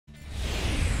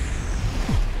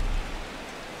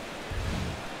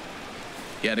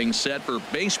Getting set for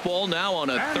baseball now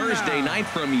on a Thursday night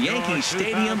from Yankee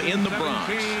Stadium in the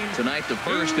Bronx. Tonight, the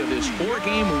first of this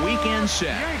 4-game weekend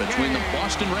set between the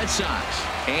Boston Red Sox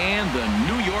and the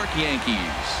New York Yankees.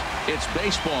 It's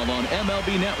baseball on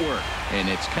MLB Network, and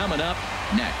it's coming up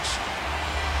next.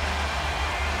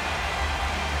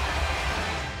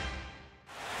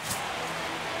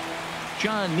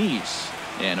 John Neese,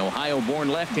 an Ohio-born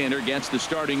left-hander, gets the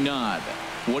starting nod.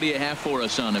 What do you have for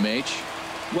us on him, H?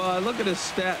 Well, I look at his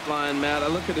stat line, Matt. I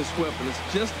look at his whip, and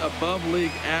it's just above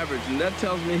league average, and that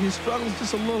tells me he struggles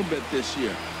just a little bit this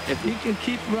year. If he can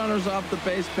keep runners off the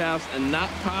base paths and not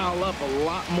pile up a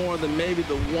lot more than maybe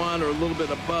the one or a little bit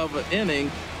above an inning,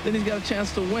 then he's got a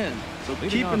chance to win. So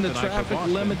keeping the traffic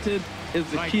limited is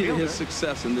the key to his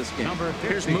success in this game.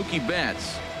 Here's Mookie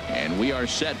Betts, and we are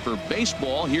set for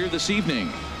baseball here this evening.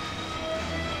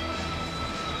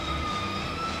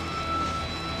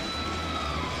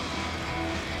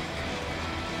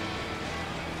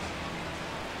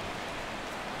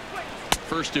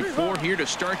 First of 4 here to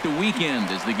start the weekend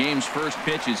as the game's first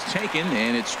pitch is taken,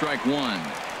 and it's strike one.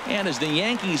 And as the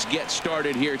Yankees get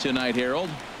started here tonight, Harold,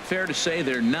 fair to say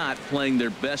they're not playing their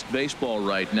best baseball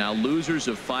right now. Losers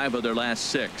of 5 of their last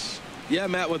 6. Yeah,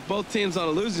 Matt, with both teams on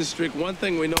a losing streak, one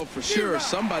thing we know for sure,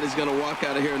 somebody's going to walk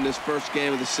out of here in this first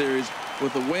game of the series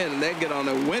with a win, and they get on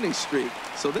a winning streak.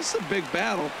 So this is a big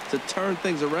battle to turn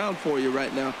things around for you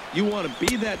right now. You want to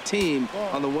be that team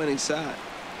on the winning side.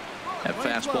 That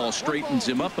fastball straightens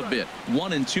him up a bit.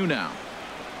 1-2 now.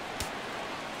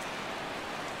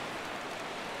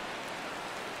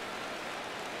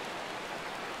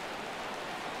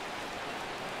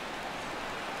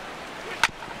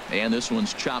 And this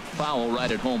one's chopped foul right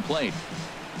at home plate.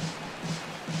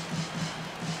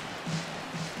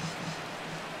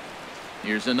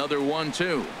 Here's another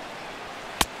 1-2.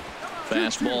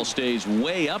 Fastball stays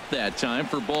way up that time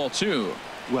for ball 2.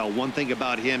 Well, one thing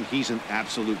about him, he's an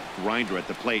absolute grinder at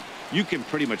the plate. You can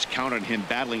pretty much count on him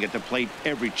battling at the plate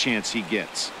every chance he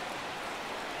gets.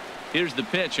 Here's the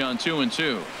pitch on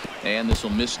 2-2. And this will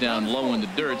miss down low in the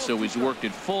dirt, so he's worked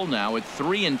it full now at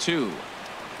 3-2.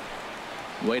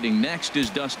 Waiting next is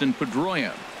Dustin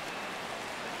Pedroia.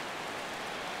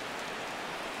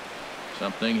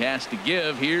 Something has to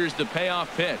give. Here's the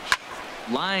payoff pitch.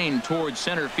 Line towards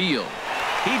center field.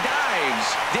 He dives.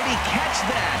 Did he catch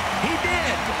that? He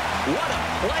did. What a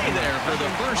play there for the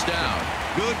first out.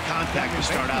 Good contact to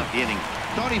start out the inning.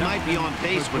 Thought he might be on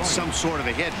base with some sort of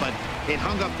a hit, but it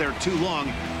hung up there too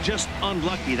long. Just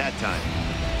unlucky that time.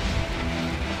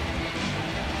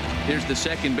 Here's the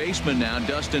second baseman now,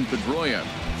 Dustin Pedroia.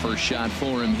 First shot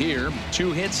for him here.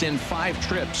 2 hits in 5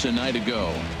 trips a night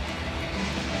ago.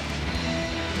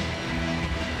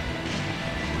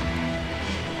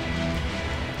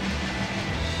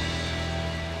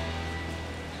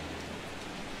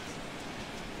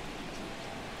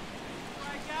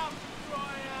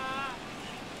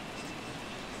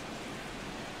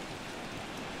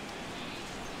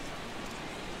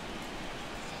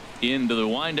 Into the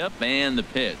windup and the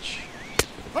pitch.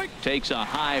 Takes a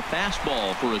high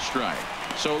fastball for a strike.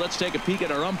 So let's take a peek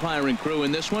at our umpiring crew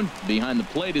in this one. Behind the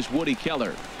plate is Woody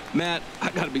Keller. Matt, I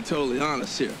got to be totally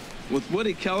honest here. With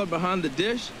Woody Keller behind the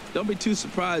dish, don't be too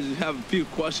surprised you have a few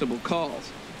questionable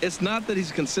calls. It's not that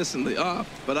he's consistently off,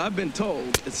 but I've been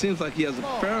told it seems like he has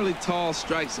a fairly tall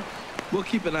strike zone. We'll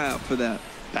keep an eye out for that.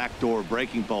 Backdoor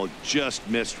breaking ball just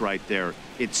missed right there.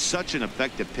 It's such an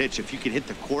effective pitch if you can hit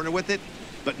the corner with it,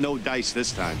 but no dice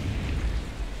this time.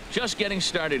 Just getting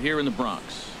started here in the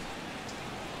Bronx.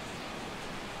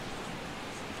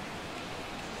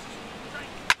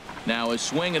 Now a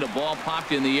swing at a ball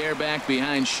popped in the air back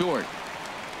behind short.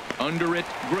 Under it,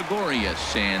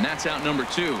 Gregorius, and that's out number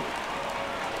 2.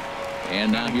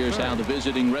 And now here's how the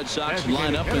visiting Red Sox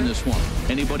line up in this one.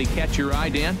 Anybody catch your eye,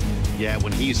 Dan? Yeah,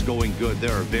 when he's going good,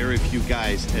 there are very few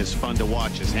guys as fun to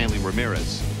watch as Hanley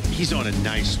Ramirez. He's on a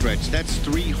nice stretch. That's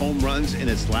 3 home runs in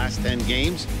his last 10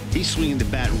 games. He's swinging the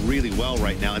bat really well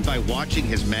right now. And by watching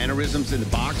his mannerisms in the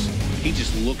box, he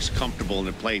just looks comfortable in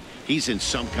the plate. He's in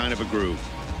some kind of a groove.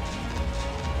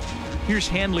 Here's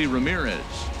Hanley Ramirez.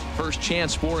 First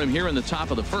chance for him here in the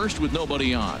top of the first with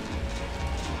nobody on.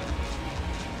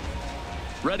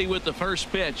 Ready with the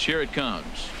first pitch. Here it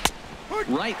comes.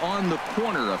 Right on the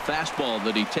corner, a fastball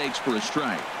that he takes for a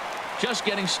strike. Just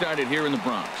getting started here in the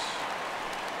Bronx.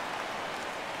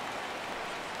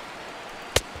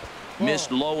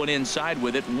 Missed low and inside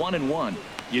with it. 1-1.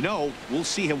 You know, we'll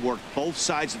see him work both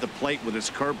sides of the plate with his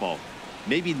curveball.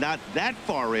 Maybe not that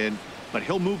far in, but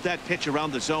he'll move that pitch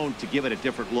around the zone to give it a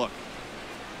different look.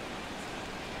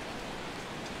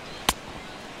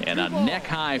 And a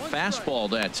neck-high fastball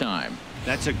that time.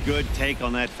 That's a good take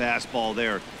on that fastball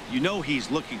there. You know he's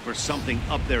looking for something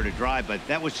up there to drive, but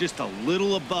that was just a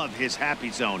little above his happy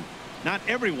zone. Not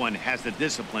everyone has the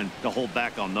discipline to hold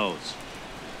back on those.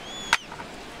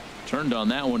 Turned on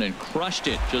that one and crushed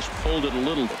it. Just pulled it a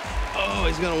little. Oh,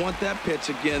 he's going to want that pitch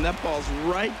again. That ball's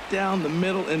right down the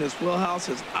middle in his wheelhouse.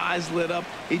 His eyes lit up.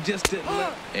 He just didn't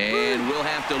let. And we'll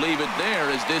have to leave it there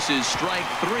as this is strike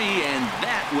 3, and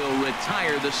that will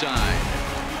retire the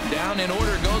side. Down in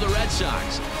order go the Red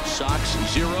Sox. Sox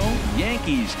 0,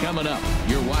 Yankees coming up.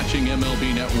 You're watching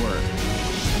MLB Network.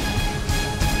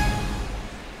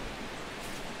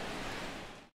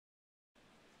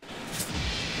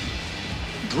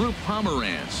 Drew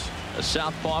Pomeranz, a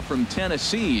southpaw from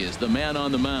Tennessee, is the man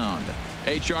on the mound.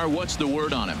 HR, what's the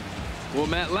word on him? Well,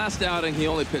 Matt, last outing he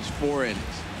only pitched 4 innings.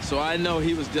 So I know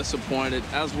he was disappointed,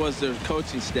 as was their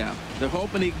coaching staff. They're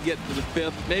hoping he can get to the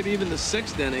 5th, maybe even the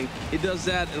 6th inning. He does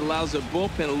that and allows their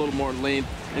bullpen a little more length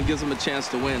and gives them a chance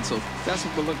to win. So that's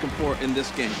what we're looking for in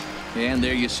this game. And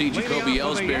there you see Jacoby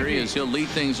Ellsbury as he'll lead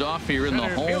things off here in the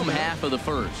home half of the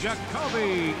first.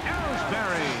 Jacoby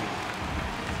Ellsbury.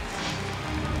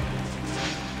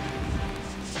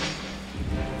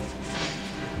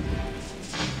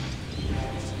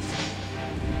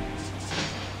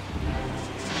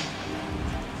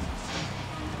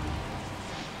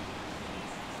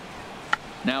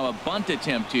 Now a bunt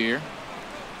attempt here,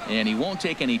 and he won't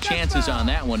take any chances on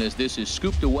that one as this is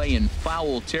scooped away in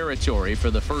foul territory for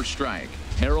the first strike.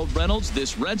 Harold Reynolds,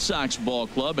 this Red Sox ball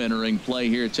club entering play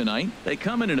here tonight. They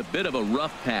come in a bit of a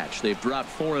rough patch. They've dropped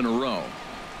 4 in a row.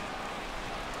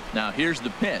 Now here's the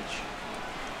pitch.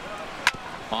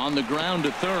 On the ground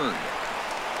to third.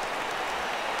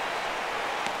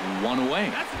 1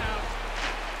 away.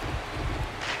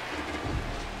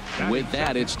 With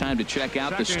that, it's time to check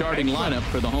out the starting lineup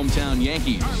for the hometown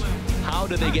Yankees. How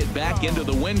do they get back into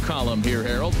the win column here,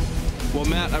 Harold? Well,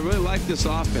 Matt, I really like this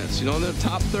offense. You know, they're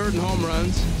top 3rd in home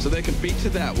runs, so they can beat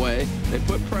you that way. They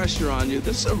put pressure on you.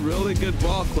 This is a really good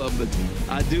ball club, but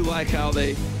I do like how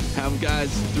they have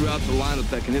guys throughout the lineup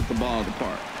that can hit the ball out of the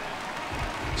park.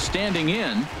 Standing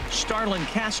in, Starlin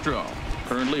Castro,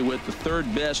 currently with the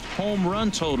 3rd best home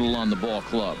run total on the ball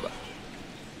club.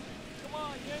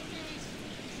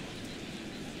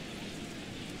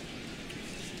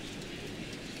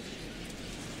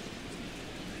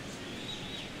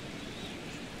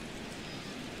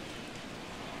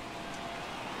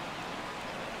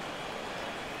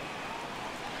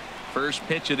 First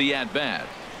pitch of the at-bat.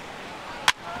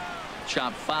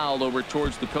 Chop foul over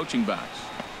towards the coaching box.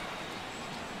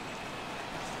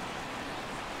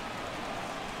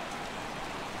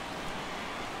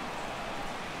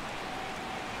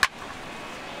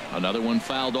 Another one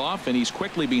fouled off, and he's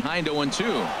quickly behind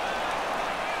 0-2.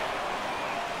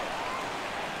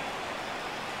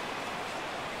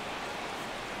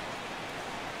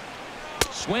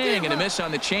 Swing and a miss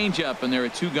on the changeup, and there are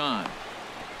 2 gone.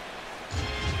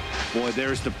 Boy,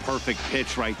 there's the perfect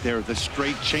pitch right there. The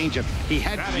straight changeup. He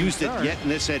hadn't used it yet in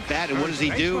this at bat, and what does he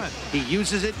do? He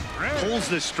uses it, pulls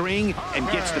the string, and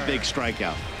gets the big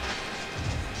strikeout.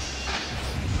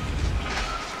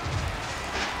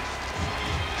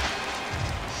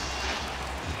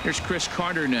 Here's Chris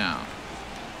Carter now.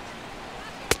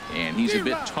 And he's a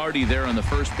bit tardy there on the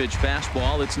first pitch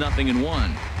fastball. It's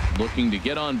 0-1. Looking to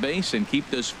get on base and keep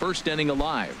this first inning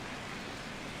alive.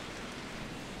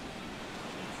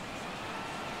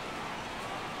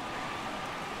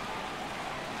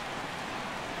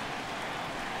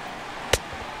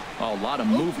 A lot of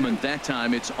movement that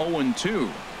time. It's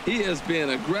 0-2. He is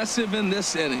being aggressive in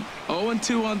this inning.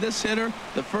 0-2 on this hitter.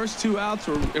 The first 2 outs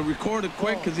were recorded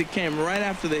quick because he came right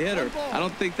after the hitter. I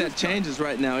don't think that changes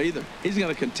right now either. He's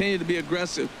going to continue to be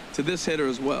aggressive to this hitter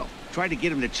as well. Tried to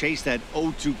get him to chase that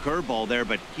 0-2 curveball there,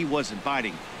 but he wasn't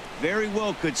biting. Very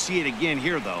well could see it again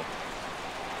here, though.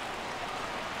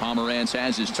 Pomeranz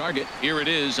has his target. Here it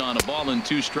is on a ball and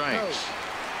 2 strikes.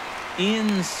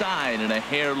 Inside and a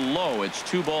hair low. It's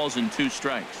 2 balls and 2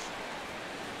 strikes.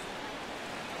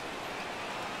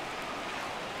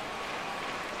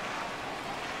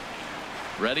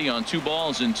 Ready on 2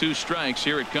 balls and 2 strikes.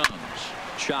 Here it comes.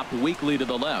 Chopped weakly to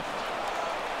the left.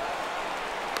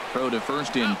 Throw to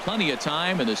first in plenty of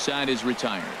time, and the side is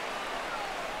retired.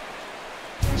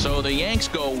 So the Yanks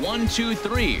go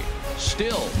 1-2-3.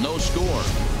 Still no score.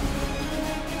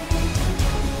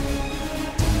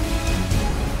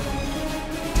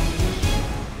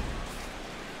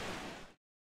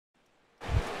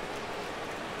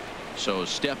 So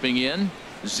stepping in,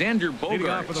 Xander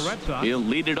Bogaerts. He'll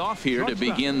lead it off here to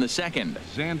begin the second.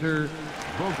 Xander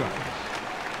Bogaerts.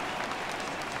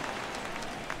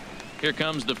 Here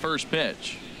comes the first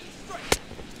pitch.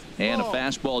 And a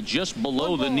fastball just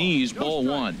below the knees, ball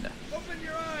one. Open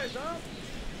your eyes, huh?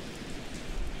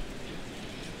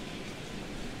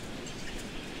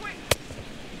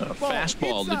 A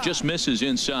fastball that just misses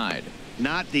inside.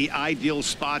 Not the ideal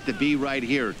spot to be right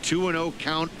here. 2-0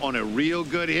 count on a real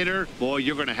good hitter. Boy,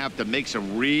 you're going to have to make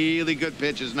some really good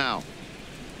pitches now.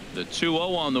 The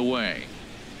 2-0 on the way.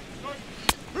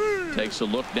 Takes a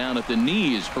look down at the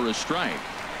knees for a strike.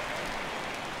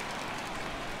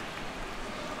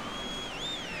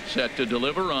 Set to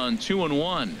deliver on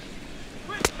 2-1.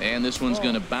 And this one's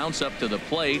going to bounce up to the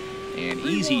plate. An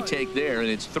easy take there, and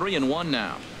it's 3-1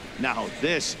 now. Now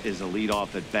this is a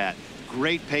leadoff at bat.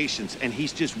 Great patience, and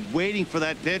he's just waiting for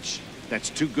that pitch. That's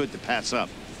too good to pass up.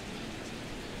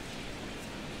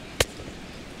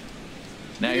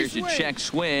 Now here's a check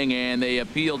swing, and they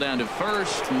appeal down to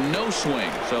first. No swing,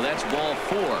 so that's ball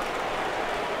 4.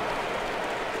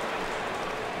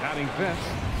 Batting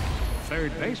fifth,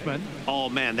 third baseman. Oh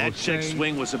man, that check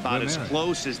swing was about as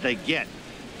close as they get.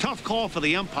 Tough call for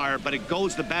the umpire, but it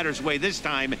goes the batter's way this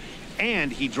time,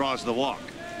 and he draws the walk.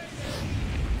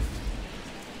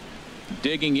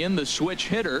 Digging in the switch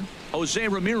hitter, Jose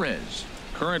Ramirez.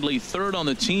 Currently third on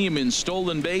the team in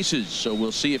stolen bases, so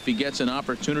we'll see if he gets an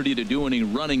opportunity to do any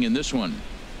running in this one.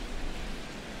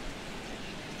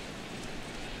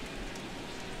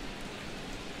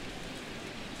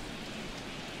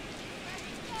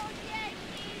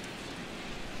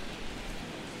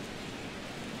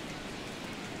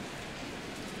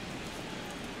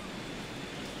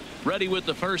 Ready with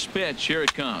the first pitch. Here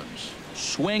it comes.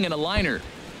 Swing and a liner,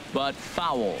 but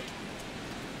foul.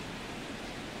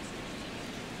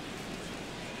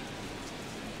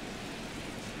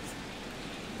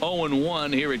 Oh and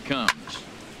 1. Here it comes.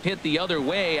 Hit the other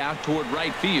way out toward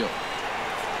right field.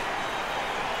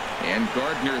 And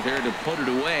Gardner there to put it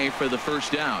away for the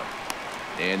first out.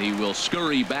 And he will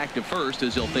scurry back to first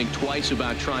as he'll think twice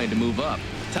about trying to move up.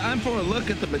 Time for a look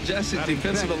at the majestic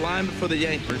defensive alignment for the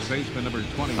Yankees. First baseman number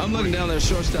 20. I'm looking down there,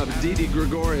 shortstop Didi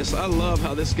Gregorius. I love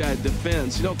how this guy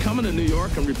defends. You know, coming to New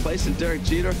York and replacing Derek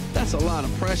Jeter, that's a lot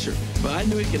of pressure. But I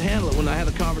knew he could handle it when I had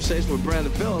a conversation with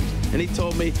Brandon Phillips, and he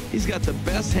told me he's got the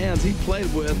best hands he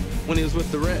played with when he was with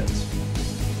the Reds.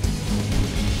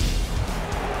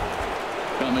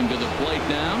 Coming to the plate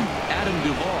now, Adam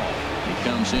Duvall. He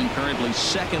comes in currently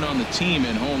second on the team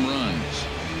in home runs.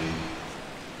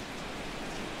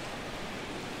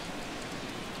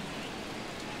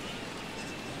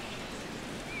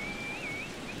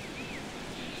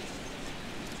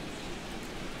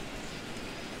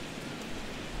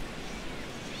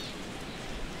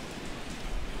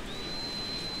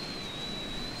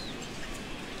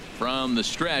 From the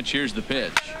stretch, here's the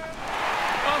pitch.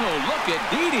 Oh, look at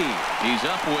Didi. He's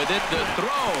up with it. The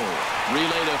throw.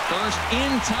 Relay to first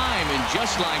in time, and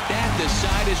just like that, this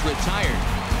side is retired.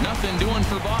 Nothing doing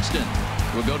for Boston.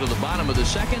 We'll go to the bottom of the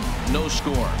second. No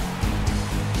score.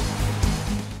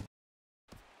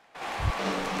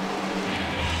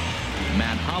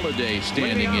 Matt Holliday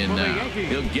standing in now.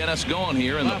 He'll get us going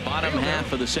here in the bottom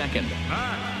half of the second.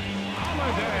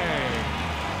 Holliday.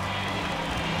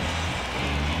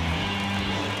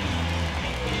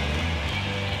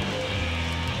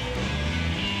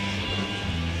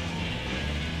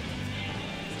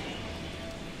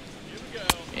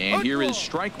 And here is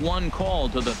strike one call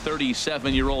to the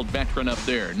 37-year-old veteran up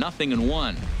there.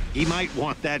 0-1. He might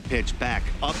want that pitch back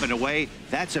up and away.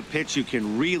 That's a pitch you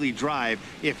can really drive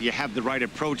if you have the right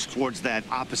approach towards that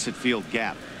opposite field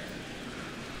gap.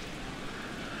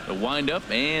 The windup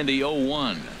and the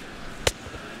 0-1.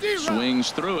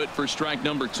 Swings through it for strike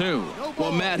number 2.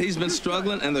 Well, Matt, he's been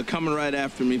struggling, and they're coming right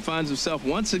after him. He finds himself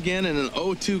once again in an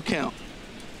 0-2 count.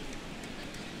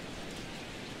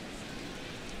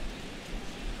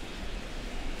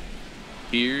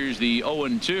 Here's the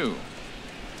 0-2.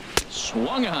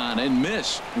 Swung on and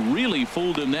missed. Really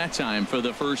fooled him that time for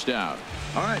the first out.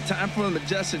 All right, time for the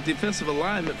majestic defensive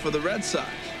alignment for the Red Sox.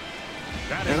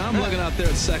 And I'm looking out there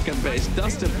at second base.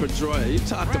 Dustin Pedroia. You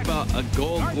talked about a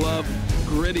gold glove,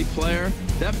 gritty player.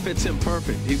 That fits him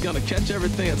perfect. He's going to catch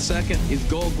everything at second. He's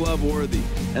gold glove worthy.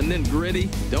 And then gritty.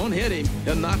 Don't hit him.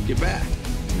 He'll knock you back.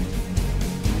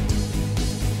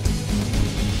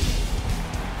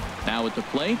 Now at the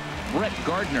plate, Brett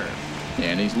Gardner.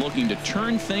 And he's looking to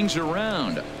turn things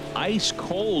around. Ice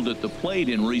cold at the plate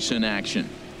in recent action.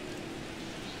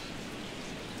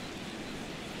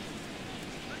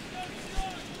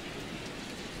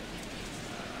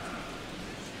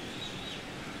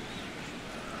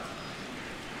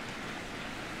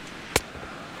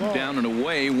 Down and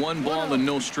away, 1 ball and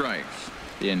no strikes.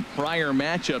 In prior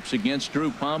matchups against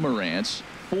Drew Pomerantz,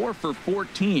 4 for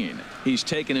 14. He's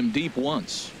taken him deep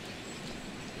once.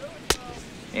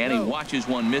 And he watches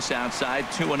one miss outside.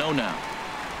 2-0 now.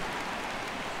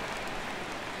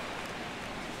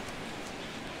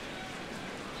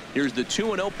 Here's the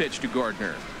 2-0 pitch to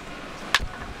Gardner.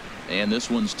 And this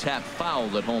one's tapped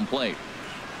foul at home plate.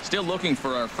 Still looking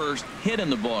for our first hit in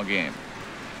the ball game.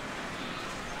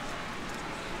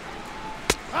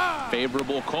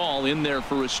 Favorable call in there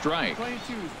for a strike. Playing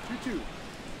 2-2.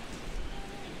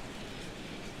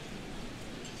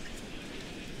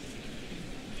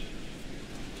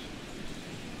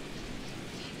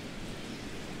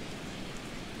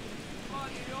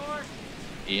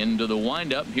 Into the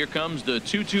windup. Here comes the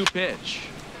 2-2 pitch.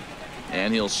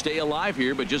 And he'll stay alive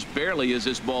here, but just barely as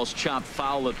this ball's chopped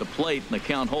foul at the plate, and the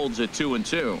count holds at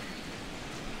 2-2.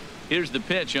 Here's the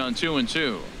pitch on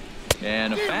 2-2.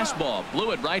 And a fastball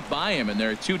blew it right by him, and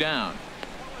they're 2 down.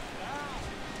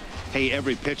 Hey,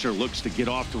 every pitcher looks to get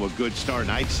off to a good start,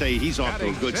 and I'd say he's off to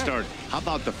a good start. How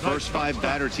about the first 5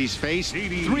 batters he's faced?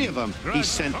 3 of them he's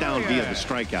sent down via the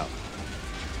strikeout.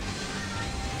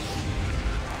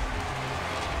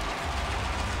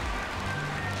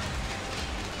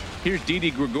 Here's Didi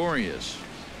Gregorius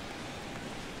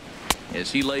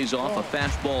as he lays off a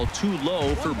fastball too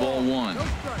low for ball 1.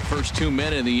 First 2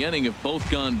 men in the inning have both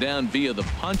gone down via the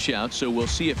punch out, so we'll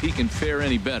see if he can fare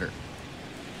any better.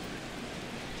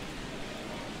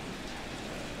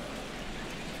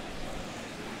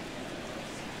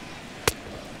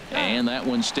 And that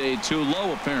one stayed too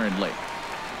low apparently.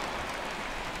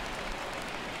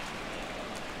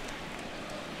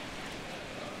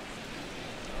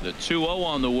 The 2-0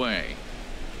 on the way.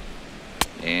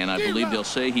 And I believe they'll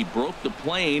say he broke the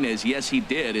plane, as yes he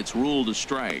did. It's ruled a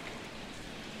strike.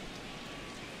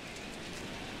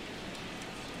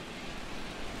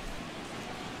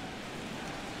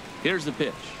 Here's the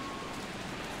pitch.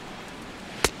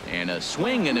 And a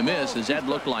swing and a miss, as that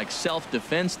looked like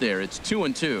self-defense there. It's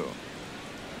 2-2.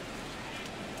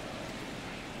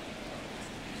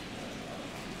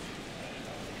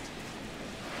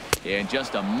 And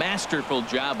just a masterful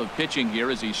job of pitching here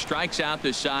as he strikes out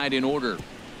the side in order.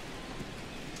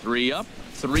 3 up,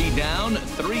 3 down,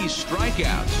 3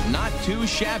 strikeouts. Not too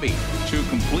shabby. 2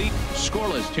 complete,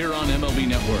 scoreless here on MLB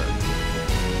Network.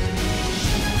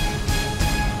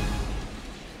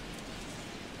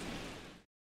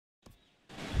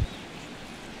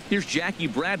 Here's Jackie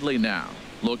Bradley now,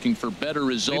 looking for better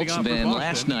results than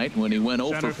last night when he went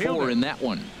 0 for 4 in that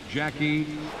one. Jackie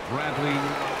Bradley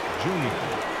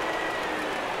Jr.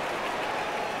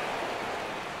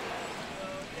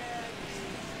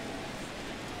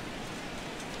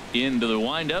 Into the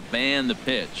windup and the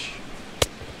pitch.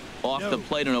 Off the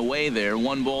plate and away there.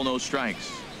 1 ball, no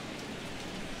strikes.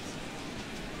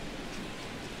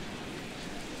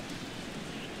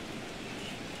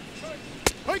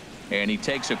 And he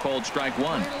takes a called strike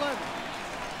 1.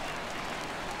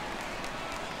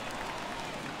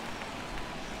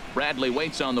 Bradley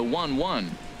waits on the 1-1.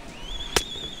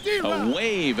 A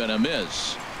wave and a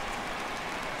miss.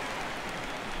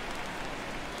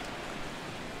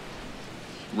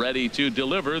 Ready to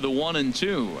deliver the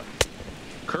 1-2.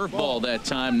 Curveball that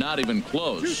time, not even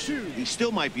close. He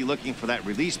still might be looking for that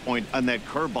release point on that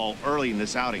curveball early in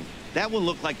this outing. That one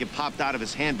looked like it popped out of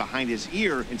his hand behind his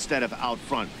ear instead of out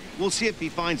front. We'll see if he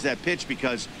finds that pitch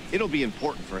because it'll be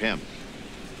important for him.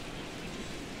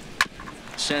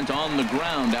 Sent on the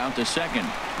ground out to second.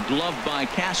 Gloved by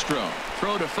Castro.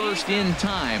 Throw to first in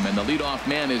time, and the leadoff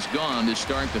man is gone to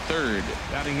start the 3rd.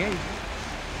 Batting 8th,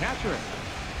 catcher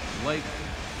Blake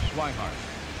Swihart.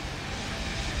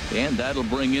 And that'll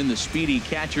bring in the speedy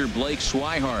catcher Blake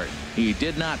Swihart. He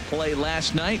did not play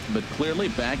last night, but clearly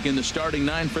back in the starting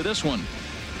 9 for this one.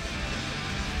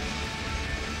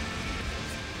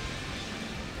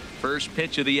 First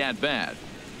pitch of the at-bat.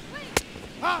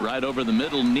 Right over the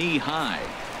middle, knee high.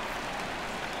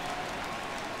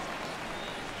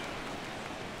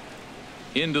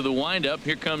 Into the windup.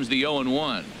 Here comes the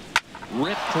 0-1.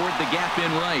 Ripped toward the gap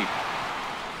in right.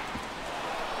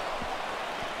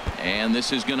 And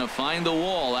this is going to find the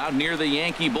wall out near the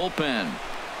Yankee bullpen.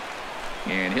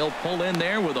 And he'll pull in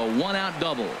there with a 1-out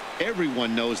double.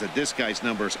 Everyone knows that this guy's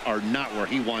numbers are not where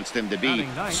he wants them to be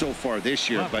so far this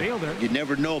year, but you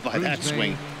never know by that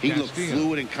swing. He looked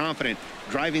fluid and confident,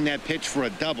 driving that pitch for a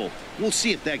double. We'll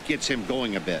see if that gets him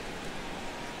going a bit.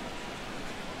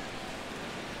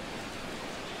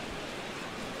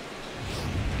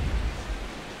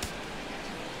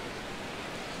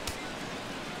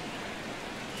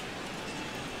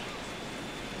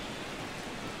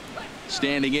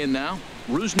 Standing in now,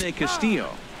 Rusney Castillo.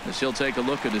 As he'll take a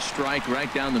look at a strike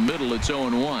right down the middle. It's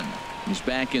 0-1. He's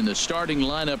back in the starting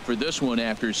lineup for this one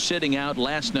after sitting out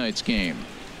last night's game.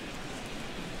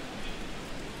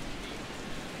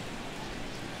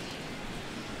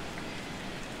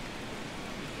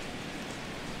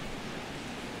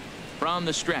 From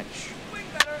the stretch.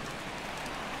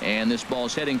 And this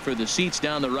ball's heading for the seats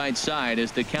down the right side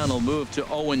as the count will move to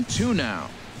 0-2 now.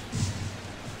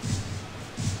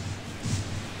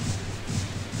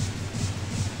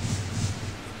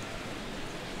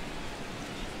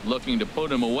 Looking to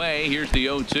put him away. Here's the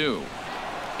 0-2.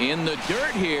 In the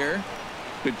dirt here.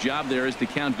 Good job there as the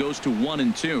count goes to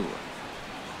 1-2.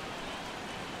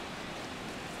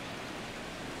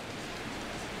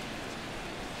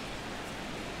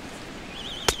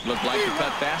 Looked like a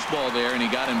cut fastball there, and he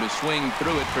got him to swing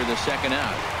through it for the second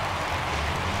out.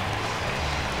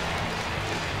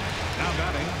 Now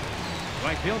batting,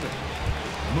 right fielder,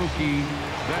 Mookie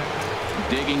Betts.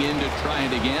 Digging in to try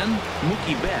it again.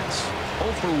 Mookie Betts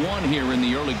 0 for 1 here in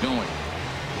the early going.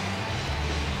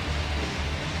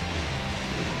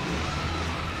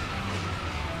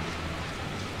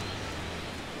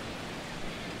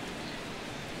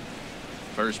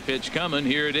 First pitch coming.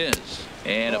 Here it is.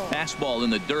 And a fastball in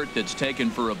the dirt that's taken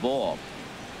for a ball.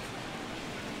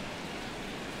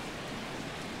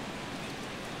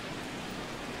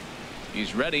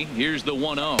 He's ready. Here's the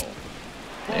 1-0.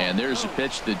 And there's a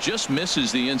pitch that just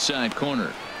misses the inside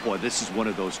corner. Boy, this is one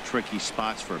of those tricky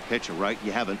spots for a pitcher, right?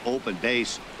 You have an open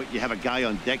base, but you have a guy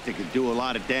on deck that can do a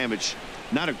lot of damage.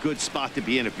 Not a good spot to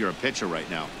be in if you're a pitcher right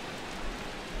now.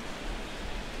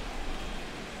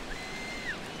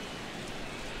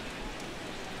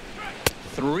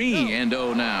 Three and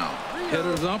 0 now.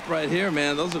 Hitter's up right here,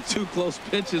 man. Those are two close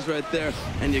pitches right there,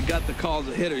 and you got the call as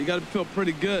a hitter. You got to feel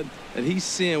pretty good that he's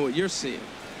seeing what you're seeing.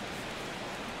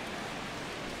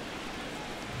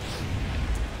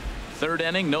 Third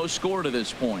inning, no score to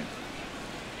this point.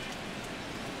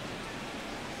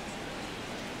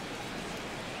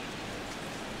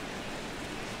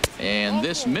 And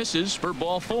this misses for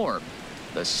ball 4.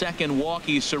 The second walk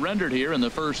he surrendered here in the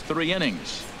first 3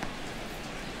 innings.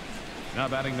 Now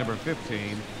batting number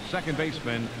 15, second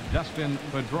baseman Dustin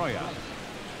Pedroia.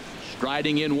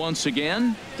 Striding in once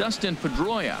again, Dustin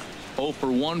Pedroia. 0 for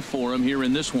 1 for him here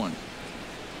in this one.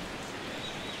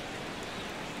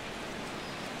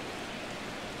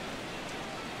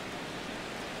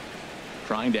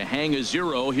 Trying to hang a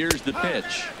 0. Here's the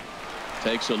pitch.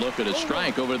 Takes a look at a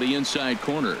strike over the inside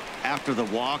corner. After the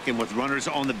walk and with runners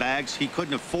on the bags, he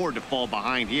couldn't afford to fall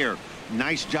behind here.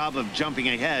 Nice job of jumping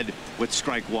ahead with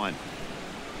strike 1.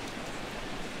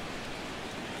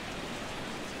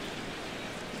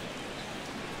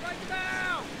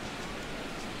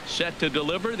 Set to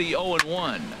deliver the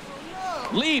 0-1.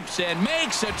 Leaps and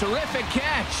makes a terrific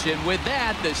catch, and with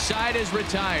that the side is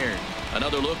retired.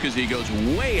 Another look as he goes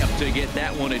way up to get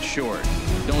that one at short.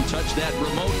 Don't touch that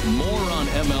remote. More on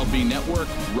MLB Network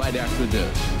right after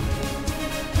this.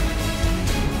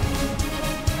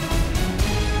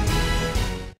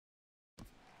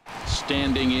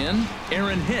 Standing in,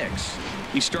 Aaron Hicks.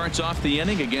 He starts off the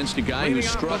inning against a guy who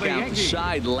struck out the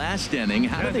side last inning.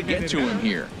 How did they get to him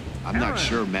here? I'm not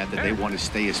sure, Matt, that they want to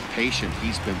stay as patient.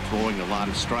 He's been throwing a lot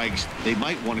of strikes. They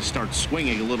might want to start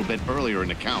swinging a little bit earlier in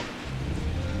the count.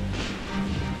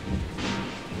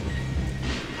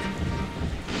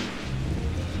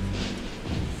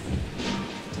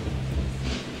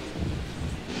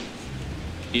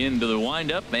 Into the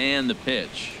windup and the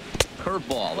pitch.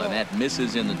 Curveball, and that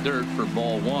misses in the dirt for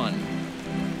ball 1.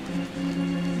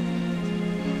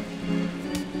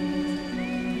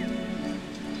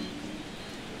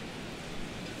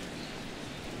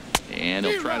 And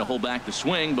he'll try to hold back the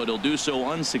swing, but he'll do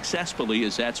so unsuccessfully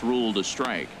as that's ruled a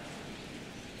strike.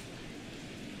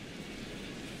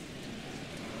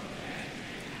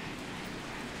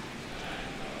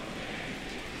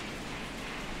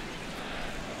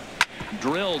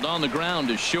 Drilled on the ground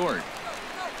to short.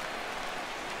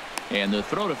 And the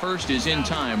throw to first is in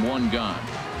time. 1 gone.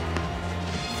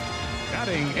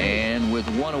 And with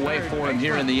 1 away for him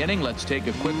here in the inning, let's take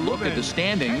a quick look at the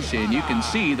standings, and you can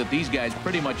see that these guys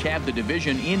pretty much have the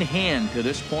division in hand to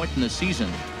this point in the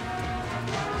season.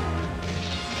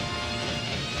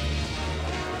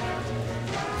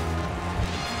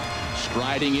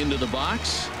 Striding into the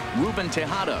box, Ruben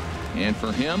Tejada. And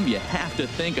for him, you have to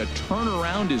think a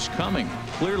turnaround is coming.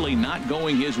 Clearly not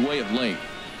going his way of late.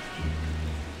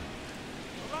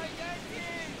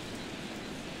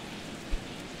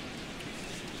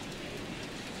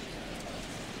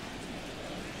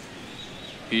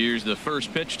 Here's the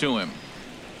first pitch to him.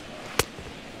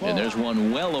 And there's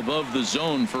one well above the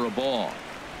zone for a ball.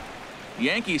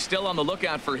 Yankees still on the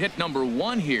lookout for hit number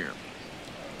 1 here.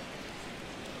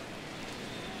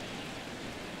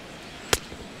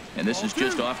 And this is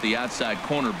just off the outside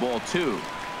corner, ball 2.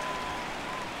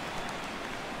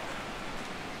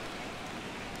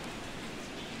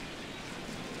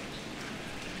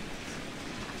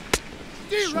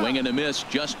 Swing and a miss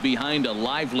just behind a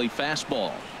lively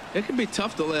fastball. It can be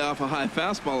tough to lay off a high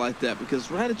fastball like that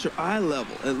because right at your eye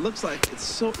level, it looks like it's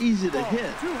so easy to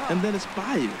hit, and then it's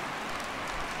by you.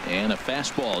 And a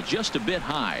fastball just a bit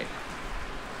high.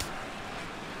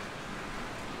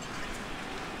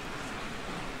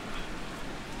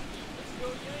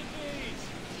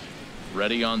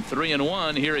 Ready on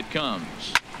 3-1. Here it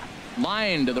comes.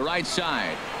 Line to the right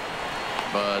side.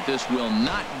 But this will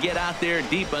not get out there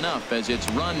deep enough as it's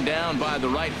run down by the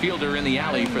right fielder in the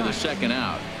alley for the second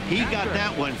out. He got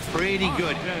that one pretty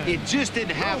good. It just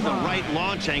didn't have the right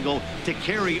launch angle to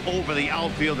carry over the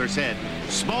outfielder's head.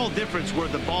 Small difference where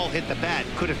the ball hit the bat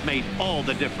could have made all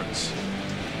the difference.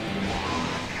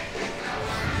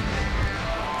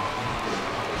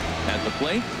 At the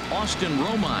plate, Austin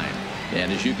Romine. And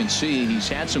as you can see, he's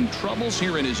had some troubles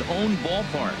here in his own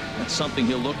ballpark. That's something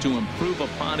he'll look to improve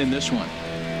upon in this one.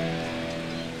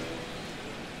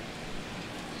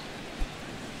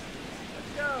 Let's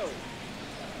go.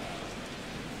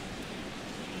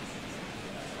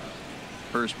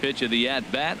 First pitch of the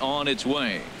at-bat on its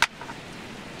way.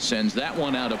 Sends that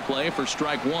one out of play for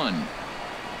strike 1.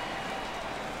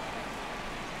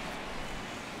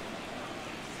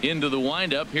 Into the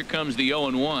windup. Here comes the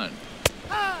 0-1.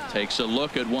 Takes a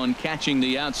look at one catching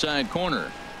the outside corner.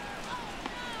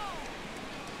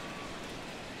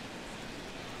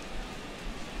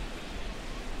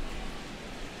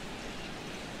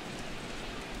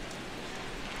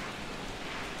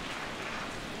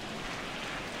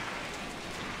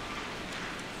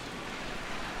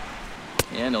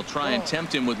 And he'll try and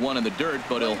tempt him with one in the dirt,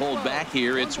 but he'll hold back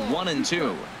here. It's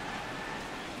 1-2.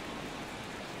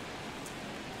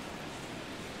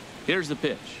 Here's the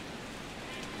pitch.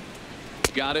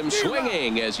 Got him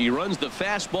swinging as he runs the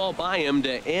fastball by him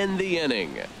to end the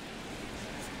inning.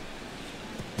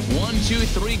 1, 2,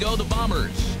 3 go the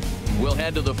Bombers. We'll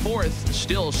head to the 4th,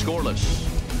 still scoreless.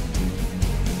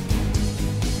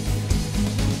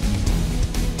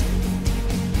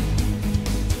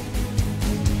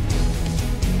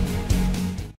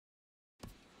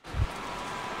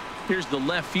 Here's the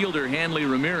left fielder, Hanley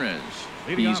Ramirez.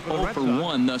 He's 0 for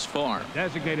 1 thus far.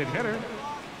 Designated hitter,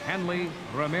 Hanley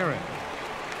Ramirez.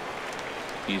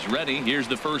 He's ready. Here's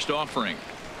the first offering.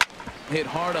 Hit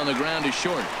hard on the ground to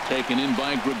short. Taken in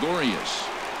by Gregorius.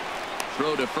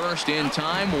 Throw to first in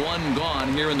time. 1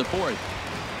 gone here in the 4th.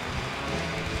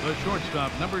 The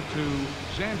shortstop, number 2,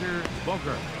 Xander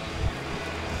Bogaerts.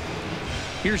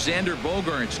 Here's Xander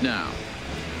Bogaerts now.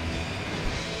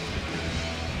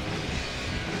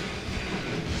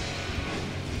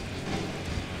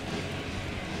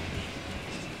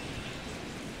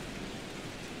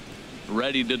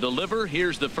 Ready to deliver.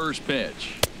 Here's the first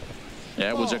pitch.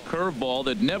 That was a curveball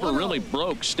that never really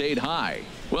broke, stayed high.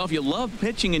 Well, if you love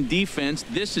pitching and defense,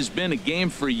 this has been a game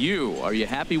for you. Are you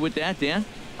happy with that, Dan?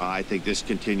 I think this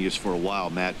continues for a while,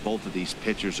 Matt. Both of these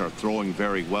pitchers are throwing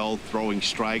very well, throwing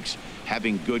strikes,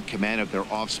 having good command of their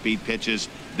off-speed pitches.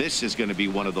 This is going to be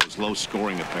one of those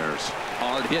low-scoring affairs.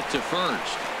 Hard hit to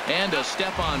first. And a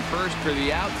step on first for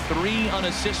the out. 3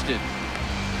 unassisted.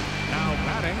 Now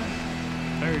batting,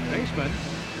 third baseman,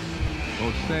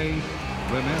 Jose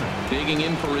Ramirez. Digging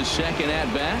in for his second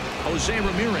at-bat, Jose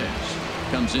Ramirez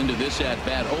comes into this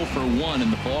at-bat 0 for 1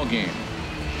 in the ball game.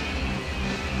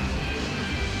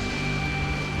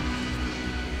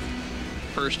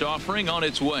 First offering on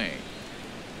its way.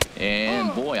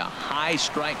 And boy, a high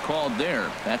strike called there.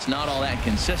 That's not all that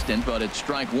consistent, but it's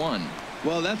strike 1.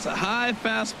 Well, that's a high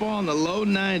fastball in the low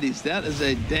 90s. That is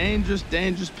a dangerous,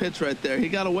 dangerous pitch right there. He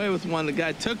got away with one. The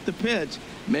guy took the pitch.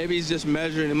 Maybe he's just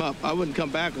measuring him up. I wouldn't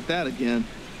come back with that again.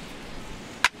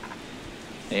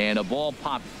 And a ball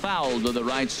popped foul to the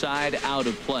right side, out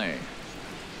of play.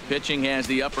 Pitching has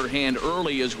the upper hand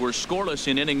early as we're scoreless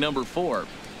in inning number 4.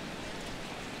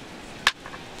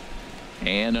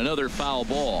 And another foul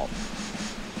ball.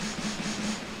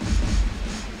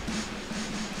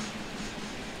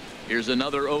 Here's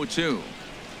another 0-2.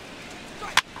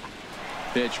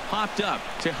 Pitch popped up.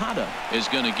 Tejada is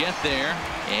going to get there,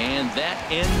 and that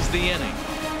ends the inning.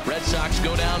 Red Sox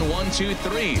go down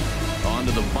 1-2-3. On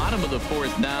to the bottom of the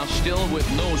 4th now, still with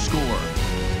no score.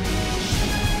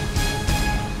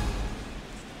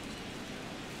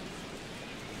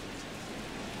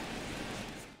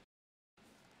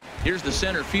 Here's the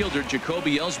center fielder,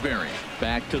 Jacoby Ellsbury.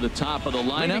 Back to the top of the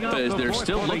lineup as they're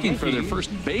still looking for their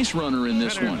first base runner in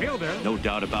this one. No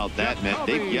doubt about that, Matt.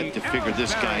 They've yet to figure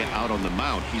this guy out on the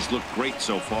mound. He's looked great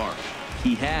so far.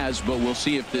 He has, but we'll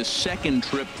see if this second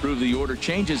trip through the order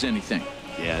changes anything.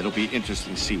 Yeah, it'll be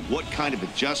interesting to see what kind of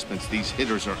adjustments these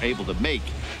hitters are able to make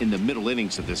in the middle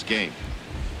innings of this game.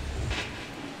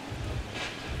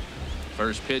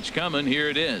 First pitch coming. Here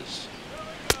it is.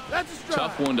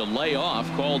 Tough one to lay off,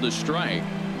 called a strike.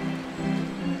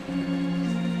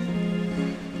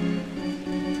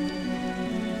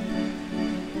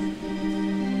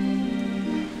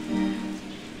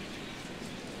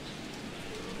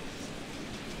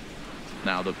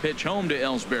 Now the pitch home to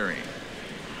Ellsbury.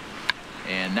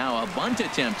 And now a bunt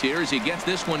attempt here as he gets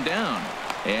this one down.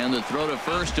 And the throw to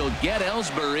first will get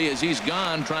Ellsbury as he's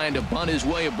gone trying to bunt his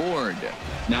way aboard.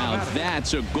 Now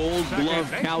that's a Gold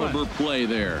Glove caliber play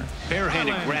there.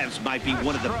 Barehanded grabs might be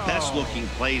one of the best looking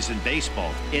plays in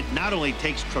baseball. It not only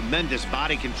takes tremendous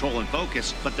body control and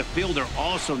focus, but the fielder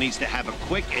also needs to have a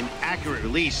quick and accurate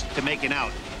release to make an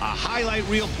out. A highlight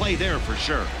reel play there for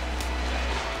sure.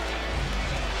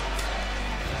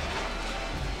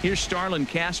 Here's Starlin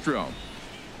Castro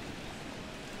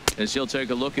as he'll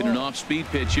take a look at an off-speed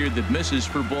pitch here that misses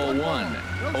for ball one.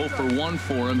 0 for 1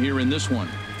 for him here in this one.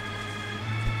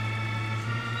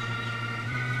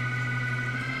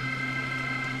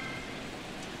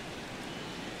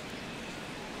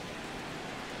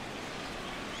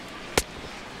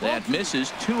 That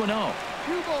misses. 2-0. 2 balls,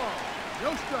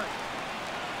 no strike.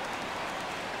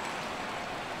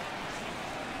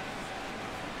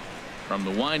 From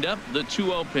the windup, the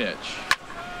 2-0 pitch.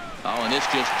 Oh, and this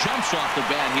just jumps off the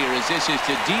bat here as this is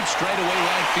to deep straightaway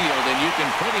right field, and you can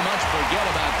pretty much forget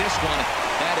about this one.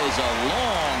 That is a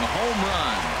long home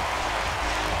run.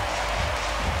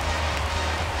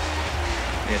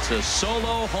 It's a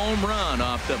solo home run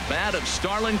off the bat of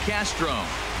Starlin Castro.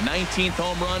 19th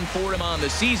home run for him on the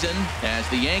season as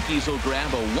the Yankees will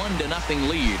grab a 1-0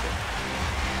 lead.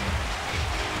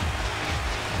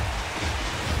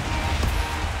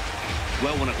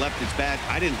 Well, when it left its bat,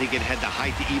 I didn't think it had the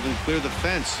height to even clear the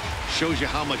fence. Shows you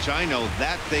how much I know.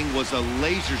 That thing was a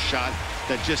laser shot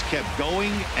that just kept going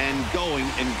and going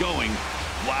and going.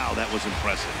 Wow, that was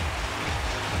impressive.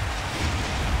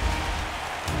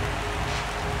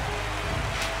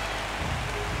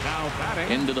 Now batting.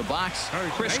 Into the box,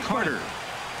 Chris Carter.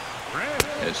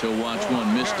 As he'll watch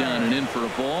one miss down and in for a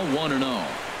ball. 1-0.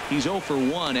 He's 0 for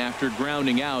 1 after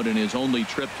grounding out in his only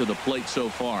trip to the plate so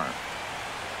far.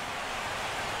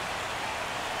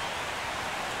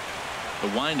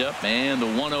 The windup and the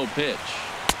 1-0 pitch.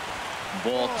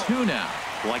 Ball 2 now.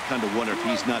 Well, I kind of wonder if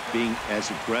he's not being as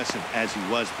aggressive as he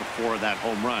was before that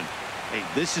home run. Hey,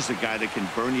 this is a guy that can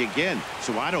burn you again,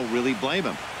 so I don't really blame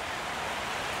him.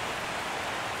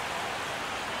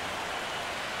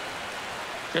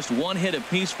 Just one hit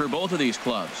apiece for both of these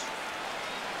clubs.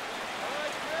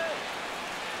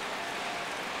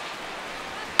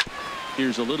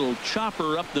 Here's a little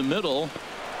chopper up the middle.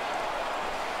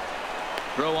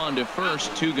 Throw on to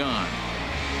first, 2 gone.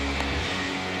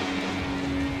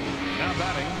 Now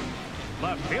batting,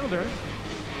 left fielder.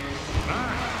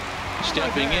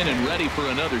 Stepping in and ready for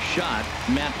another shot,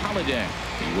 Matt Holliday.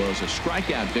 He was a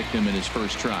strikeout victim in his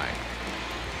first try.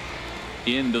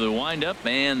 Into the windup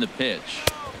and the pitch.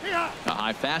 A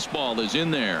high fastball is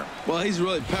in there. Well, he's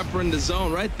really peppering the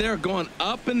zone right there, going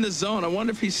up in the zone. I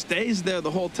wonder if he stays there the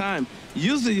whole time.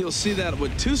 Usually you'll see that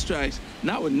with 2 strikes,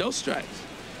 not with no strikes.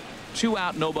 2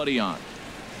 out, nobody on.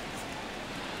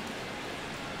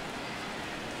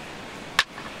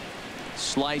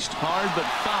 Sliced hard but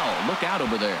foul. Look out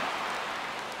over there.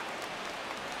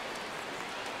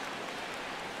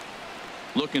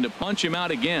 Looking to punch him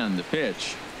out again. The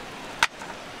pitch.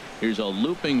 Here's a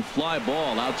looping fly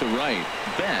ball out to right.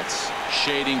 Betts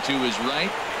shading to his right.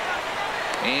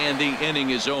 And the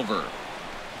inning is over.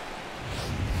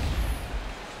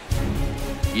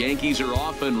 Yankees are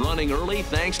off and running early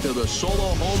thanks to the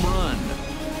solo home run.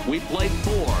 We played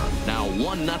 4. Now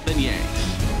 1-0 Yanks.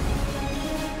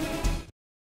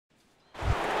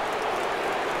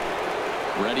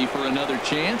 Ready for another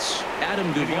chance?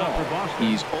 Adam Duvall.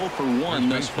 He's 0 for 1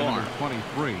 thus far.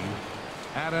 23,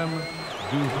 Adam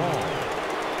Duvall.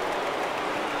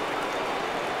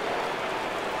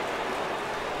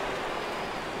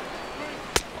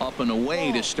 Up and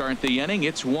away to start the inning.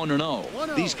 It's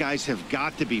 1-0. These guys have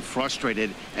got to be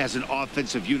frustrated as an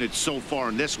offensive unit so far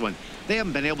in this one. They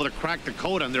haven't been able to crack the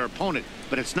code on their opponent,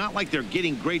 but it's not like they're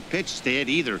getting great pitches to hit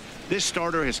either. This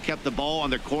starter has kept the ball on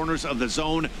the corners of the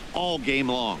zone all game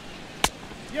long.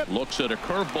 Looks at a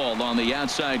curveball on the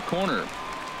outside corner.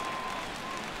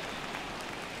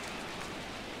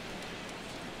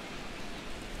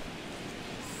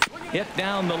 hit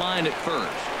down the line at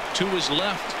first. To his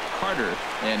left, Carter,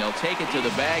 and he'll take it to the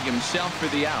bag himself for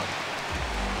the out.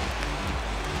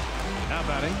 Now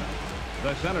batting,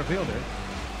 the center fielder,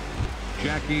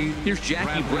 Jackie. Here's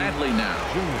Jackie Bradley now.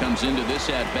 Jr. Comes into this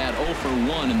at bat 0 for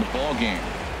 1 in the ball game.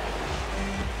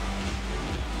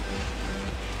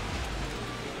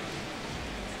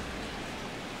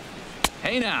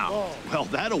 Hey now. Well,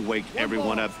 that'll wake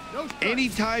everyone up.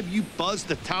 Anytime you buzz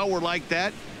the tower like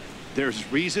that,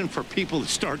 there's reason for people to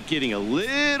start getting a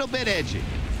little bit edgy.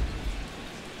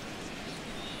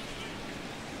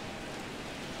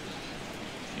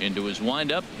 Into his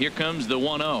windup. Here comes the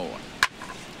 1-0.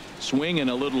 Swing and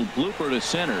a little blooper to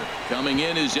center. Coming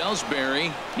in is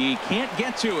Ellsbury. He can't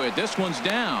get to it. This one's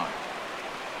down.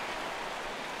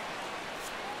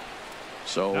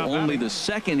 So only the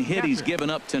second hit he's given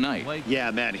up tonight.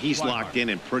 Yeah, man, he's locked in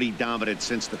and pretty dominant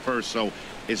since the first. So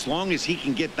as long as he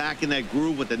can get back in that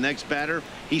groove with the next batter,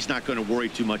 he's not going to worry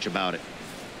too much about it.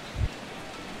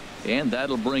 And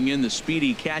that'll bring in the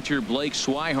speedy catcher Blake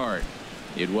Swihart.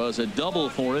 It was a double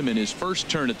for him in his first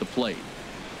turn at the plate.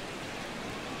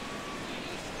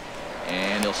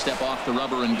 And he'll step off the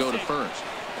rubber and go to first.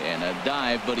 And a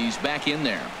dive, but he's back in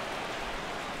there.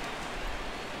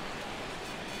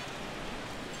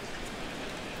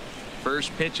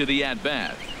 First pitch of the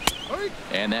at-bat.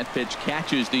 And that pitch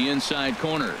catches the inside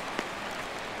corner.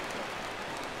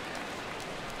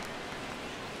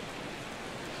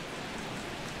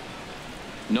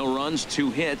 No runs,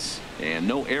 2 hits, and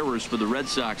no errors for the Red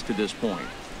Sox to this point.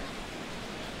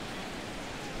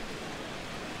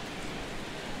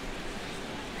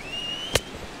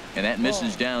 And that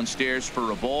misses downstairs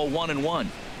for a ball, 1-1.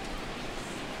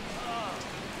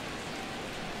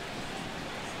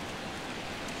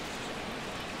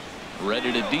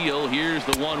 Ready to deal. Here's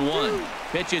the 1-1.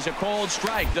 Pitch is a cold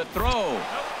strike. The throw.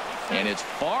 And it's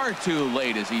far too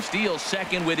late as he steals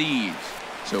second with ease.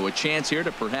 So a chance here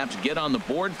to perhaps get on the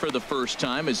board for the first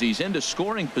time as he's into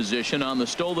scoring position on the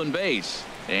stolen base.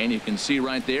 And you can see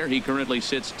right there he currently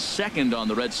sits second on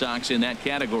the Red Sox in that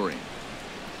category.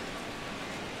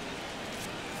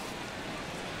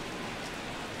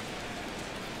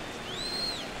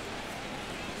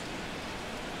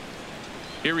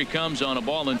 Here he comes on a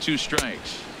ball and 2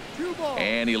 strikes.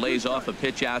 And he lays off a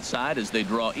pitch outside as they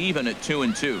draw even at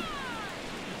 2-2.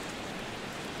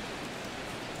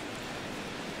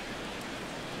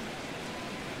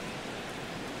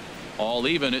 All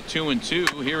even at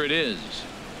 2-2. Here it is.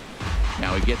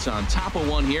 Now he gets on top of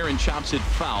one here and chops it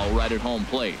foul right at home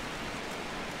plate.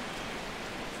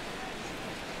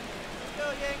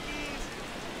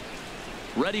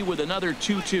 Ready with another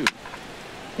 2-2.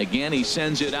 Again, he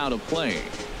sends it out of play.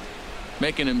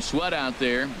 Making him sweat out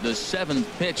there. The 7th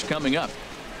pitch coming up.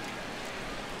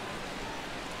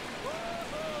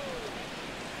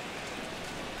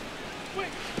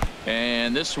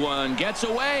 And this one gets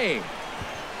away.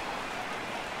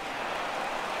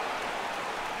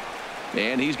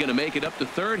 And he's going to make it up to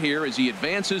third here as he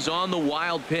advances on the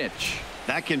wild pitch.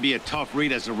 That can be a tough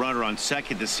read as a runner on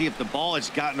second to see if the ball has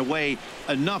gotten away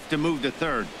enough to move to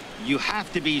third. You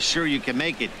have to be sure you can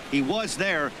make it. He was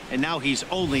there, and now he's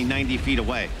only 90 feet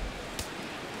away.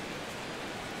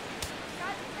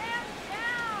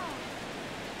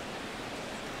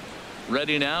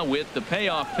 Ready now with the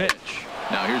payoff pitch.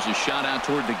 Now here's a shot out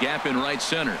toward the gap in right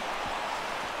center.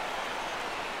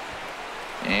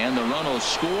 And the run will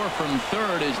score from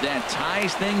third as that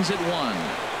ties things at 1.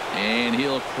 And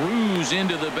he'll cruise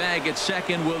into the bag at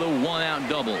second with a 1-out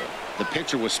double. The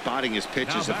pitcher was spotting his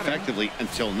pitches effectively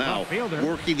until now,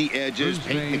 working the edges,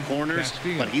 painting the corners,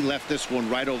 but he left this one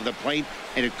right over the plate,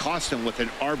 and it cost him with an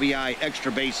RBI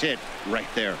extra base hit right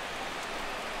there.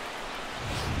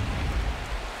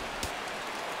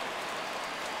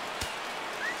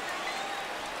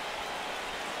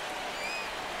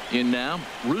 In now,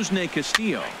 Rusney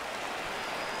Castillo.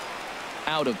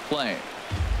 Out of play.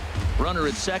 Runner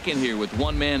at second here with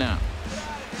 1 man out.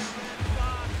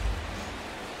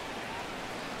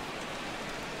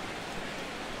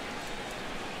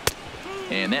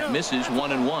 And that misses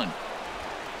 1-1.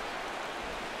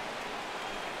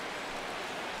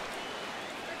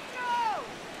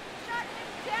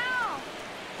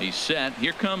 He's set.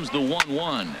 Here comes the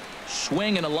 1-1.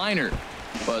 Swing and a liner.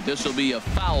 But this will be a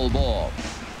foul ball.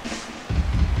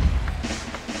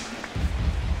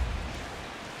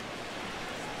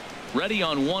 Ready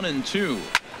on 1 and 2.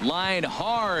 Line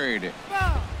hard.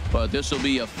 But this will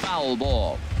be a foul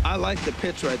ball. I like the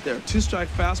pitch right there. 2-strike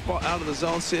fastball out of the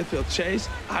zone. See if he'll chase.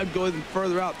 I'd go even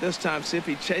further out this time. See if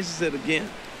he chases it again.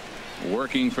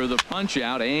 Working for the punch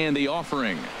out and the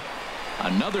offering.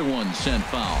 Another one sent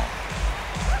foul.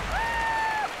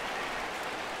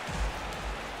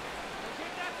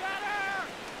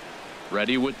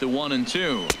 Ready with the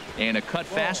 1-2. And a cut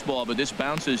fastball, but this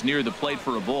bounces near the plate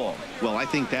for a ball. Well, I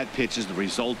think that pitch is the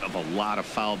result of a lot of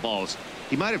foul balls.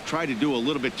 He might have tried to do a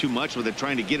little bit too much with it,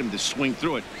 trying to get him to swing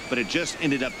through it, but it just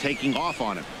ended up taking off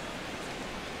on him.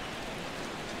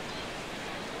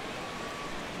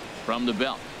 From the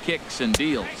belt, kicks and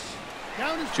deals.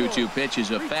 2-2 pitch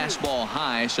is a fastball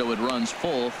high, so it runs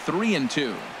full.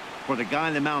 3-2. For the guy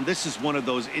on the mound, this is one of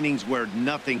those innings where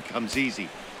nothing comes easy.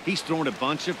 He's thrown a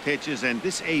bunch of pitches, and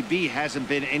this AB hasn't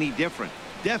been any different.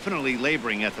 Definitely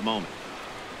laboring at the moment.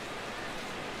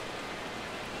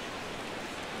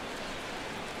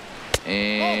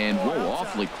 And whoa,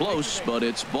 awfully close, but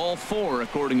it's ball 4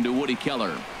 according to Woody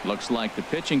Keller. Looks like the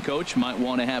pitching coach might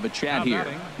want to have a chat here.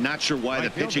 Not sure why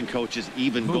the pitching coach is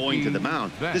even going to the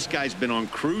mound. This guy's been on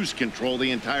cruise control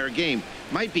the entire game.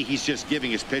 Might be he's just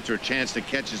giving his pitcher a chance to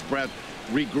catch his breath,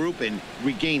 regroup, and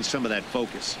regain some of that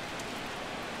focus.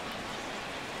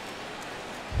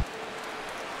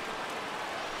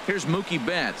 Here's Mookie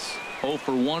Betts. 0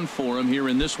 for 1 for him here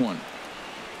in this one.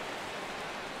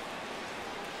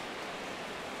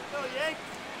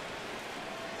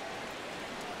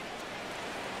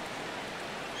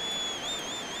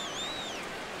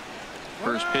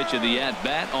 First pitch of the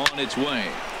at-bat on its way.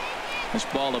 This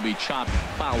ball will be chopped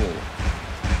foul.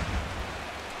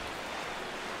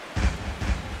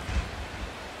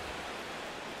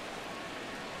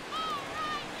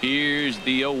 Here's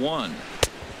the 0-1.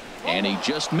 And he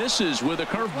just misses with a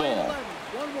curveball.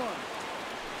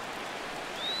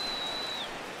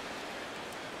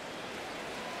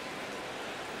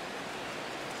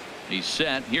 He's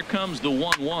set. Here comes the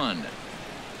 1-1.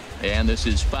 And this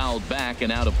is fouled back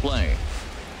and out of play.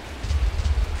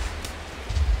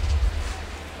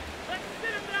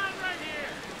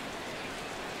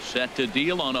 Set to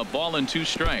deal on a ball and 2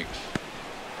 strikes.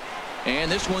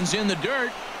 And this one's in the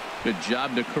dirt. Good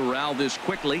job to corral this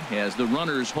quickly as the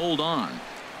runners hold on.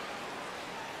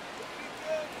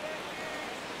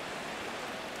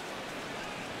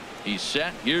 He's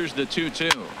set. Here's the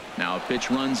 2-2. Now a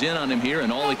pitch runs in on him here,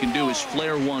 and all he can do is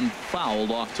flare one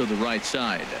foul off to the right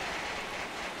side.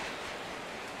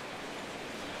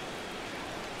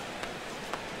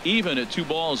 Even at 2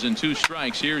 balls and 2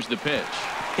 strikes. Here's the pitch.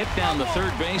 Hit down the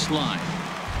third baseline.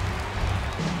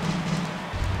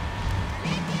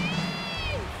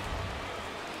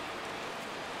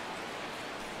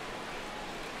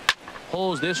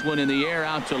 Pulls this one in the air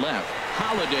out to left.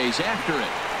 Holiday's after it.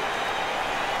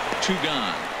 2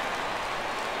 gone.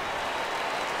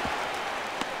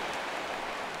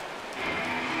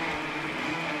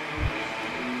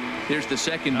 Here's the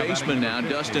second baseman now,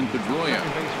 Dustin Pedroia.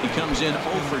 He comes in 0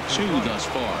 for 2 thus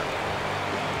far.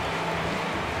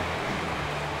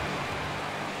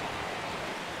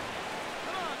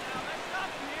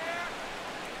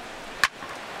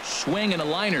 Swing and a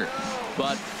liner,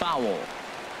 but foul.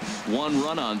 1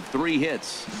 run on 3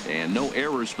 hits, and no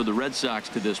errors for the Red Sox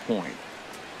to this point.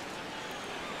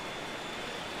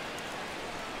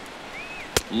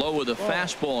 Low with a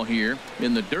fastball here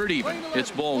in the dirt even. It's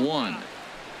ball 1.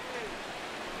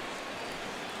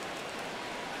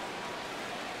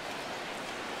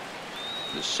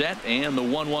 The set and the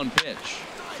 1-1 pitch.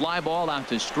 Fly ball out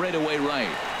to straightaway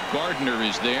right. Gardner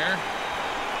is there.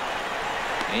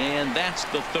 And that's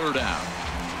the 3rd out.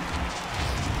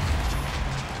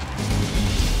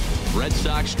 Red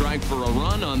Sox strike for a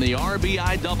run on the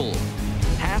RBI double.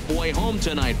 Halfway home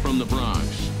tonight from the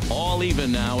Bronx. All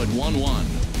even now at 1-1.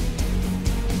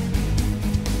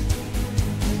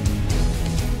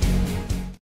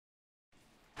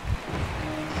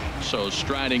 So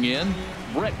striding in,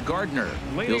 Brett Gardner.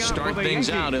 He'll start things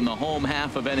out in the home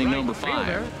half of inning number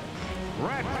 5.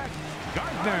 Brett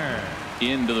Gardner.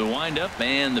 Into the windup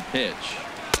and the pitch.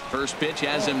 First pitch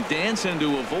has him dancing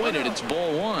to avoid it. It's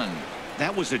ball 1.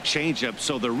 That was a changeup,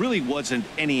 so there really wasn't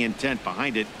any intent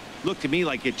behind it. Looked to me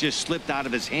like it just slipped out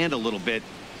of his hand a little bit.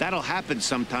 That'll happen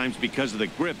sometimes because of the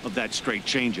grip of that straight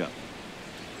changeup.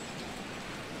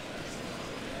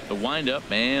 The windup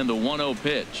and the 1-0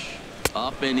 pitch.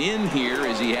 Up and in here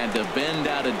as he had to bend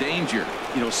out of danger.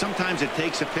 You know, sometimes it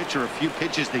takes a pitcher a few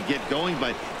pitches to get going,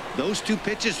 but those 2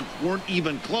 pitches weren't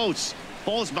even close.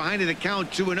 Falls behind in the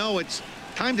count 2-0. It's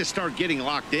time to start getting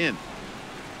locked in.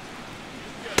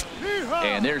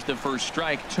 And there's the first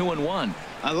strike. 2-1.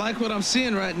 I like what I'm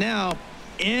seeing right now.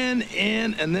 In,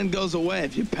 and then goes away.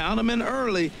 If you pound him in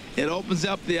early, it opens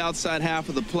up the outside half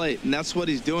of the plate, and that's what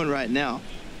he's doing right now.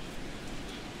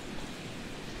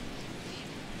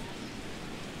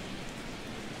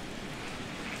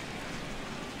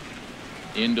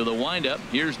 Into the windup.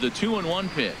 Here's the 2-1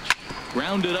 pitch.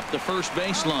 Grounded up the first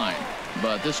baseline.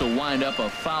 but this will wind up a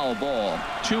foul ball.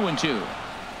 2-2.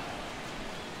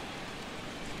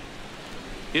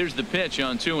 Here's the pitch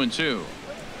on 2-2.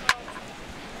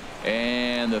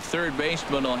 And the third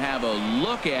baseman will have a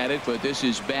look at it, but this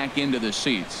is back into the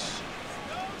seats.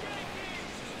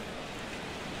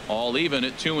 All even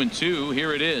at 2-2.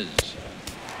 Here it is.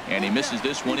 And he misses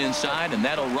this one inside, and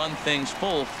that'll run things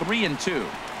full 3-2.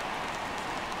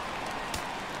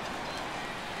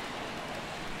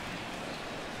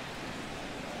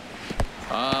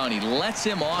 Oh, and he lets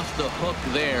him off the hook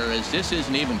there, as this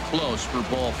isn't even close for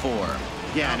ball 4.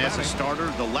 Yeah, and as a starter,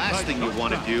 the last thing you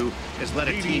want to do is let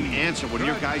a team answer when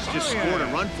your guys just scored a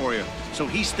run for you. So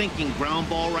he's thinking ground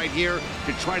ball right here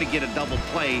to try to get a double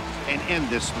play and end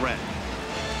this threat.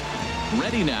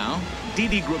 Ready now,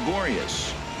 Didi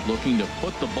Gregorius, looking to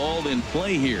put the ball in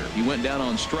play here. He went down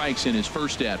on strikes in his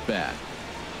first at-bat.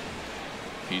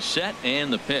 He's set,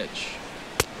 and the pitch.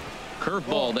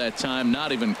 Curveball that time,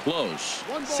 not even close.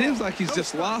 Seems like he's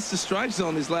just lost the strike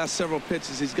zone these last several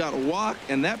pitches. He's got a walk,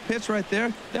 and that pitch right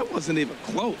there, that wasn't even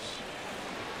close.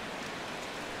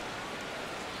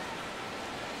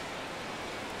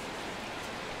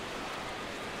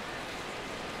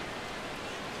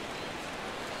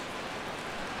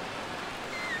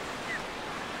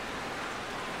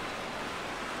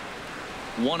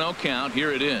 One 0 count.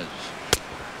 Here it is.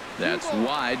 That's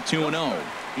wide. 2-0.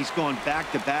 He's gone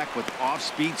back-to-back with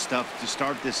off-speed stuff to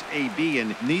start this AB,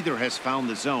 and neither has found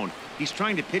the zone. He's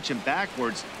trying to pitch him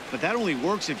backwards, but that only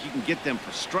works if you can get them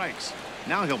for strikes.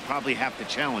 Now he'll probably have to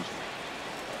challenge him.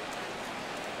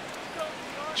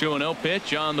 2-0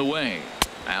 pitch on the way.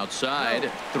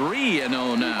 Outside.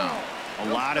 3-0 now. A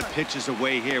lot of pitches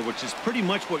away here, which is pretty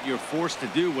much what you're forced to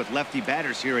do with lefty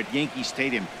batters here at Yankee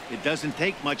Stadium. It doesn't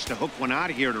take much to hook one out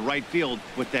of here to right field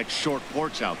with that short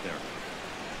porch out there.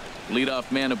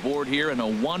 Leadoff man aboard here in a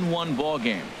 1-1 ball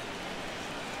game.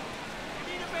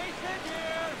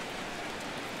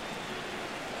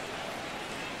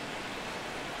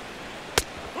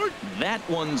 That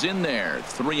one's in there.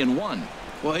 3-1.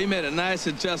 Well, he made a nice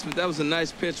adjustment. That was a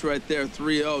nice pitch right there.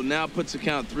 3-0. Now puts the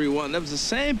count 3-1. That was the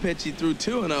same pitch he threw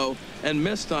 2-0 and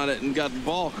missed on it and got the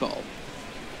ball called.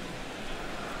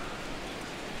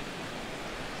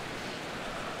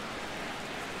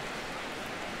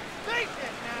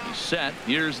 Set.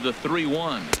 Here's the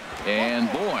 3-1,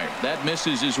 and boy, that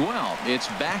misses as well. It's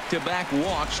back-to-back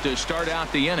walks to start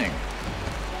out the inning.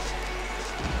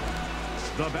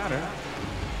 The batter,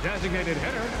 designated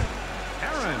hitter,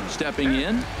 Aaron. Stepping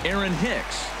in, Aaron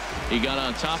Hicks. He got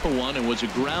on top of one and was a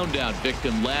ground out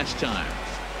victim last time.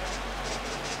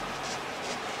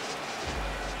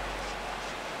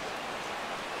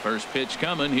 First pitch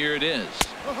coming. Here it is.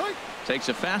 Takes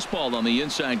a fastball on the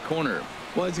inside corner.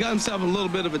 Well, he's got himself a little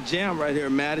bit of a jam right here,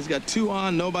 Matt. He's got 2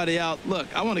 on, nobody out.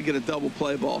 Look, I want to get a double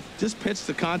play ball. Just pitch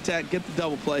the contact, get the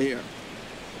double play here.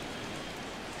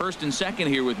 First and second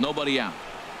here with nobody out.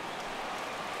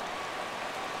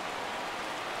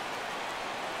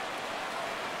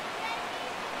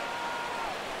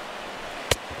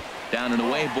 Down and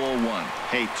away, ball 1.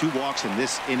 Hey, 2 walks in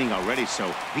this inning already, so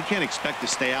he can't expect to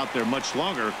stay out there much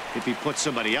longer if he puts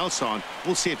somebody else on.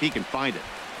 We'll see if he can find it.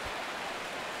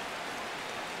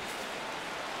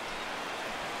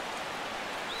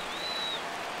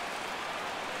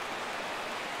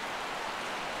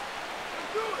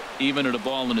 Even at a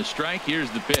ball and a strike.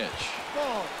 Here's the pitch.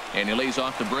 And he lays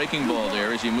off the breaking ball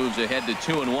there as he moves ahead to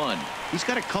 2-1. He's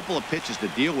got a couple of pitches to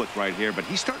deal with right here, but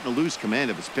he's starting to lose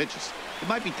command of his pitches. It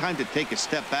might be time to take a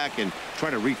step back and try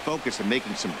to refocus on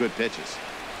making some good pitches.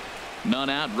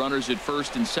 None out, runners at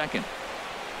first and second.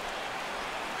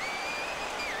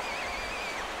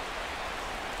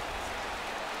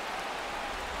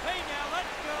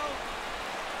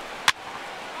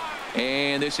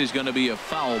 And this is going to be a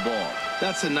foul ball.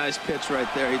 That's a nice pitch right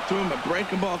there. He threw him a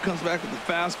breaking ball, comes back with the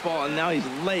fastball, and now he's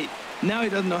late. Now he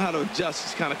doesn't know how to adjust.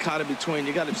 He's kind of caught in between.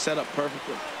 You got him set up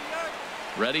perfectly.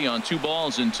 Ready on 2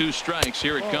 balls and 2 strikes.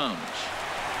 Here it comes.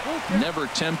 Never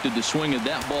tempted to swing at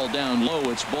that ball down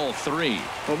low. It's ball 3.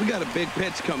 Well, we got a big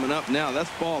pitch coming up now. That's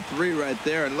ball 3 right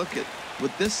there. And look at,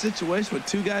 with this situation with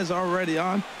 2 guys already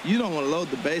on, you don't want to load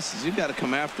the bases. You got to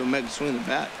come after him, make him swing the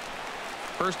bat.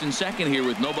 First and second here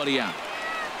with nobody out.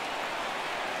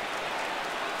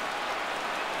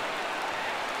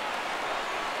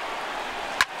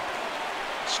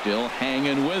 Still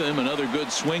hanging with him. Another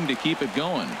good swing to keep it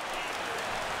going.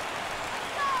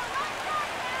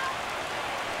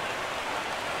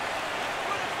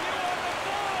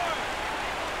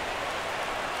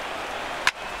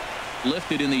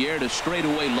 Lifted in the air to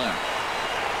straightaway left.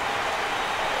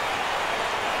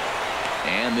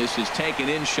 And this is taken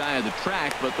in shy of the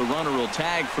track, but the runner will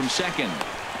tag from second.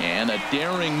 And a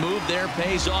daring move there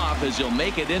pays off as he'll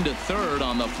make it into third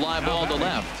on the fly ball to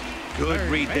left.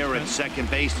 Good read there at second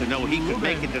base to know he could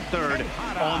make it to third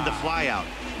on the flyout.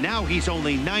 Now he's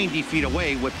only 90 feet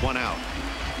away with one out.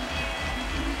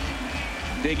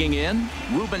 Digging in,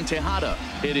 Ruben Tejada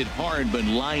hit it hard but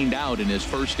lined out in his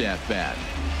first at-bat.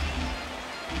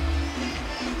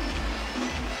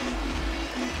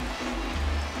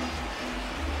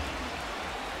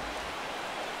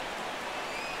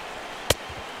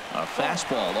 A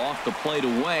fastball off the plate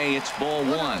away. It's ball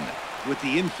one. With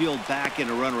the infield back and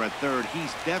a runner at third,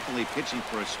 he's definitely pitching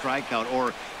for a strikeout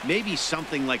or maybe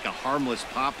something like a harmless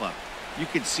pop-up. You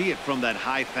could see it from that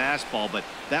high fastball, but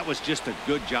that was just a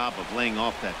good job of laying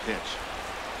off that pitch.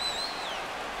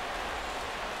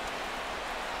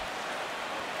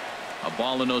 A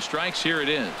ball and no strikes. Here it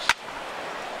is.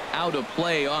 Out of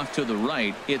play off to the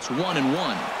right. It's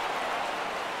 1-1.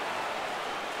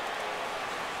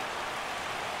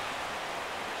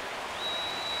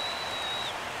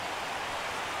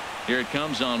 Here it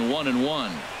comes on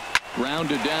 1-1.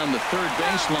 Grounded down the third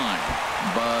baseline,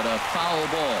 but a foul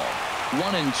ball.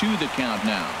 1-2 the count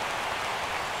now.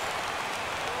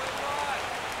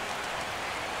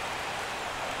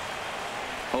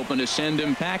 Hoping to send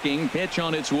him packing. Pitch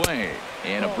on its way.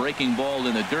 And a breaking ball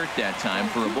in the dirt that time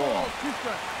for a ball.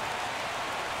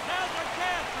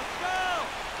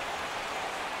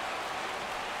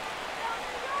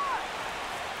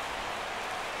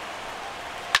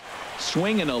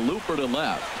 Swinging a looper to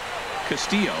left.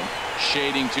 Castillo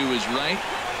shading to his right.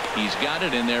 He's got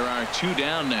it, and there are two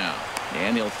down now.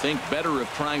 And he'll think better of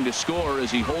trying to score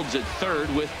as he holds it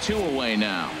third with two away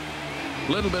now.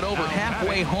 A little bit over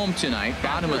halfway home tonight,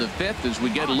 bottom of the fifth, as we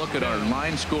get a look at our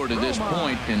line score to this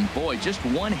point. And boy, just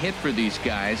one hit for these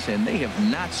guys, and they have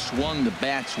not swung the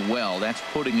bats well. That's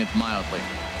putting it mildly.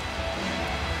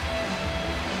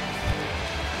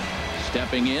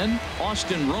 Stepping in,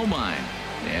 Austin Romine.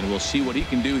 And we'll see what he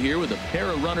can do here with a pair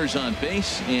of runners on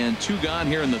base and two gone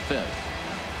here in the fifth.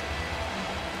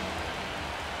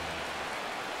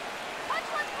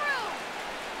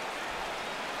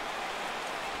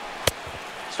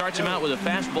 Starts him out with a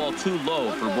fastball too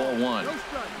low for ball one.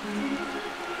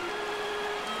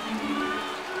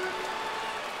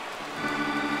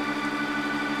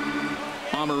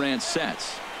 Pomerantz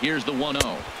sets. Here's the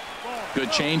 1-0. Good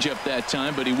changeup that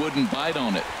time, but he wouldn't bite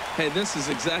on it. Hey, this is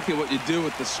exactly what you do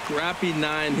with the scrappy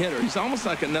 9-hitter. He's almost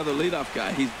like another leadoff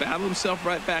guy. He's battled himself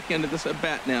right back into this at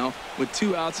bat now. With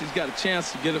two outs, he's got a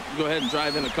chance to go ahead and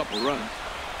drive in a couple runs.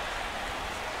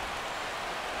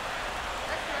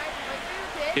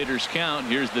 Hitters count.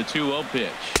 Here's the 2-0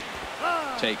 pitch.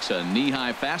 Takes a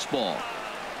knee-high fastball.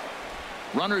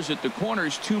 Runners at the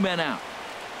corners, two men out.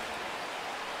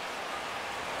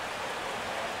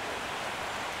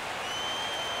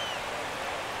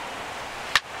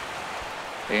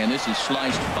 And this is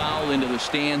sliced foul into the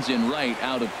stands in right,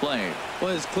 out of play.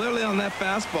 Well, it's clearly on that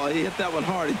fastball. He hit that one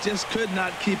hard. He just could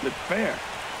not keep it fair.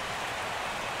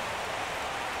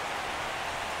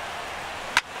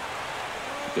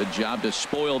 Good job to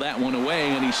spoil that one away,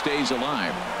 and he stays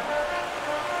alive.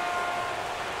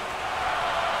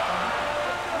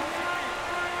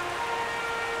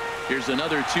 Here's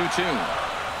another 2-2.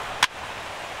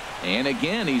 And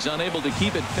again, he's unable to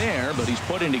keep it fair, but he's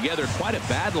putting together quite a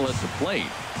battle at the plate.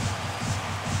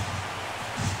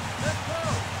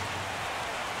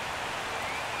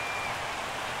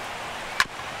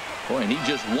 Boy, and he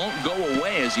just won't go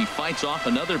away as he fights off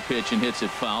another pitch and hits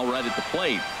it foul right at the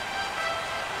plate.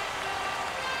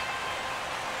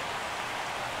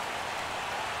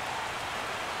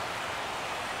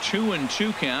 Two and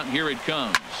two count. Here it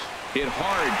comes. Hit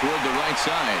hard toward the right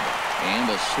side. And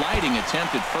a sliding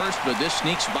attempt at first, but this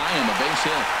sneaks by him. A base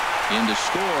hit. In to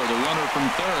score, the runner from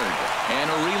third. And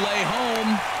a relay home.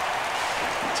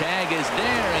 Tag is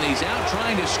there, and he's out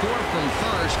trying to score from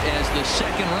first as the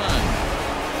second run.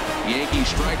 Yankees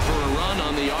strike for a run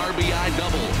on the RBI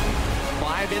double.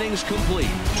 5 innings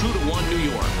complete. 2-1 New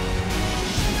York.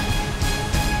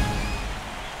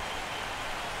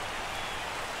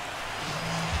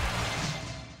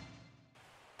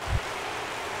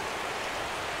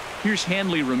 Here's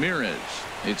Hanley Ramirez.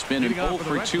 It's been an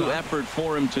 0-for-2 effort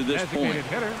for him to this point.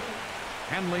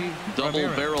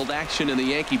 Double-barreled action in the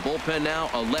Yankee bullpen now.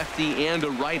 A lefty and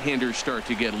a right-hander start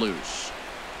to get loose.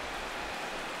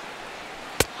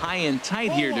 High and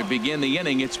tight here to begin the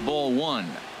inning. It's ball one.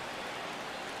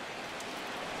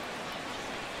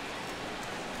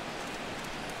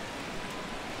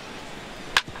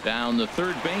 Down the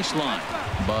third baseline,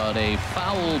 but a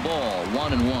foul ball.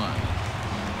 1-1.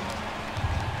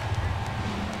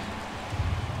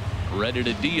 Ready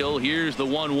to deal. Here's the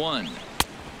 1-1.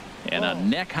 And a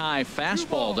neck-high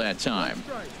fastball that time.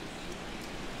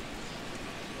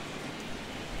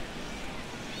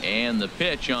 And the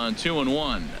pitch on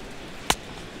 2-1.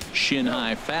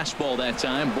 Shin-high fastball that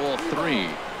time, ball 3.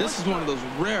 This is one of those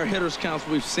rare hitters counts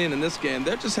we've seen in this game.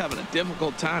 They're just having a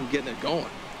difficult time getting it going.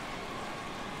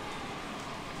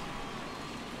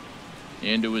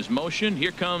 Into his motion.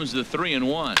 Here comes the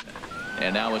 3-1.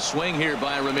 And now a swing here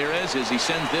by Ramirez as he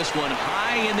sends this one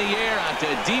high in the air out to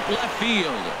deep left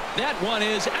field. That one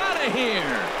is out of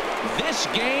here. This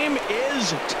game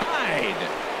is tied.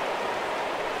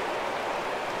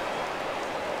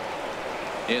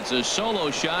 It's a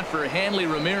solo shot for Hanley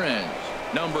Ramirez.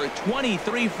 Number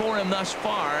 23 for him thus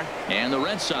far. And the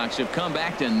Red Sox have come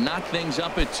back to knock things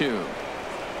up at 2.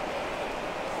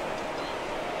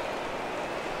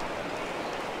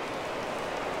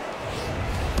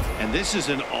 And this is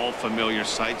an all-familiar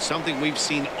sight, something we've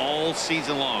seen all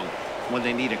season long. When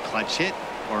they need a clutch hit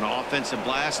or an offensive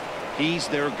blast, he's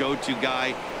their go-to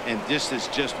guy. And this is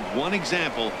just one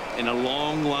example in a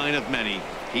long line of many.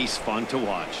 He's fun to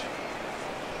watch.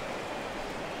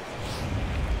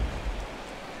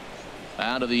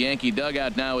 Out of the Yankee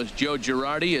dugout now is Joe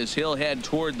Girardi as he'll head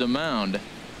toward the mound.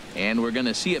 And we're going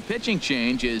to see a pitching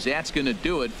change as that's going to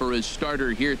do it for his starter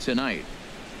here tonight.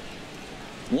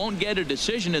 Won't get a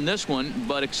decision in this one,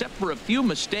 but except for a few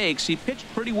mistakes, he pitched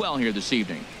pretty well here this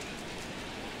evening.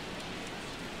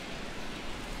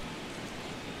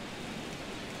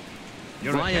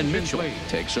 Brian Mitchell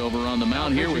takes over on the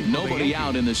mound here with nobody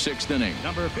out in the 6th inning.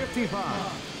 Number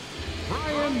 55,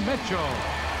 Brian Mitchell.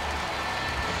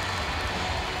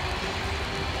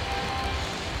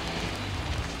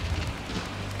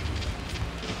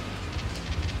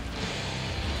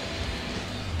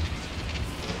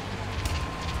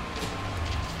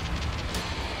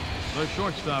 The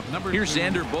shortstop, number Here's 2,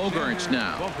 Xander Bogaerts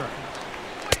now.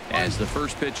 As the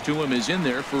first pitch to him is in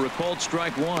there for a called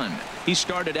strike 1. He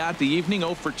started out the evening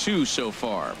 0 for 2 so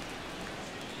far.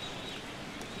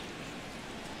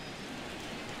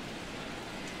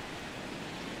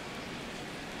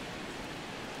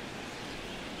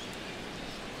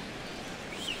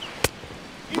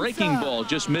 Breaking ball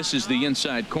just misses the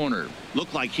inside corner.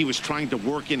 Looked like he was trying to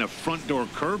work in a front door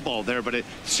curveball there, but it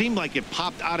seemed like it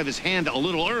popped out of his hand a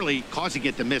little early, causing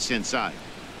it to miss inside.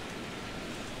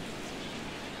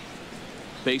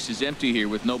 Base is empty here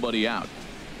with nobody out.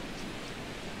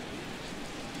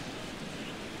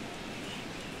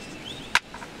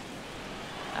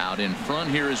 Out in front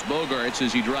here is Bogaerts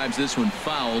as he drives this one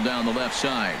foul down the left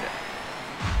side.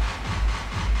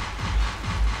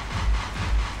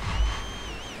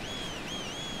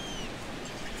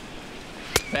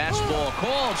 Fastball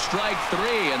called strike 3,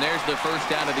 and there's the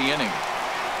first out of the inning.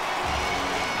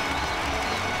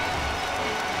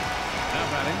 Now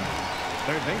batting,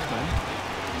 third baseman,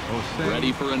 Jose.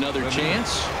 Ready for another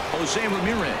chance. Jose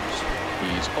Ramirez.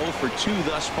 He's 0 for 2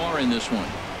 thus far in this one.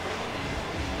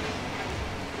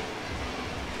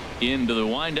 Into the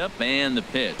windup and the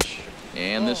pitch.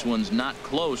 And this one's not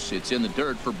close. It's in the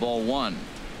dirt for ball 1.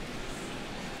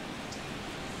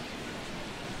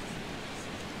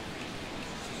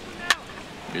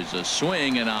 There's a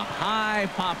swing and a high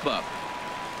pop up.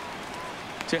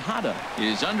 Tejada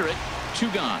is under it. 2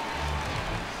 gone.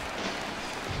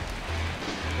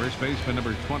 First baseman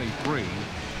number 23,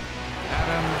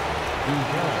 Adam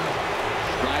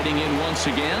Duvall. Striding in once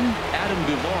again, Adam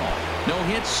Duvall. No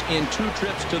hits in 2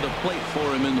 trips to the plate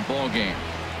for him in the ball game.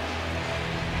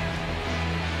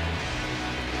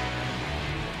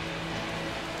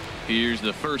 Here's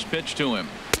the first pitch to him.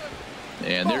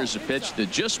 And there's a pitch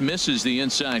that just misses the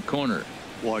inside corner.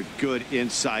 Boy, good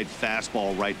inside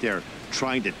fastball right there.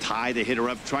 Trying to tie the hitter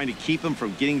up, trying to keep him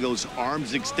from getting those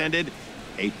arms extended.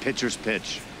 A pitcher's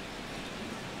pitch.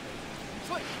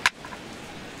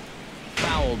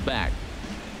 Fouled back.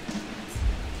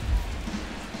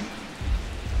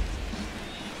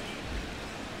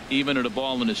 Even at a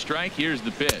ball and a strike, here's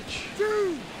the pitch.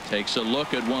 Takes a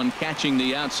look at one catching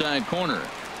the outside corner.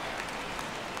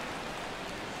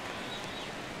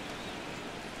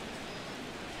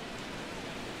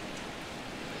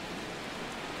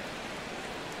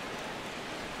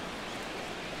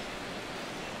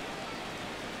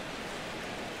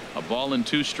 A ball and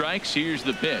 2 strikes. Here's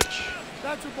the pitch.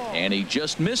 That's a ball. And he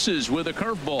just misses with a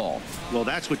curveball. Well,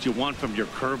 that's what you want from your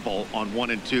curveball on 1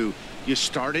 and 2. You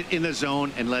start it in the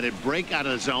zone and let it break out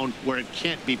of the zone where it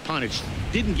can't be punished.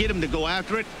 Didn't get him to go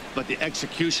after it, but the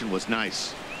execution was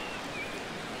nice.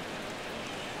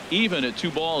 Even at 2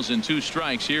 balls and 2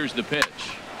 strikes, here's the pitch.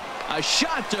 A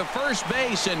shot to first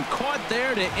base and caught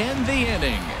there to end the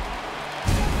inning.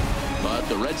 But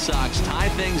The Red Sox tie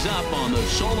things up on the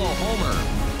solo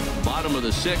homer. Bottom of the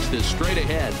 6th is straight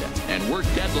ahead, and we're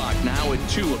deadlocked now at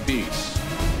 2 apiece.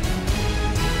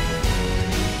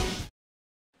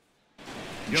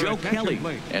 Joe Kelly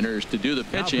enters to do the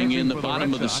pitching in the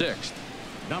bottom of the 6th.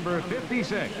 Number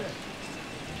 56,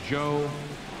 Joe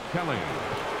Kelly.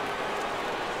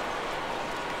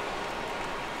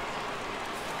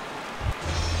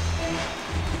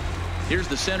 Here's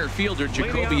the center fielder,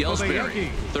 Jacoby Ellsbury.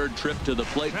 Third trip to the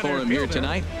plate for him here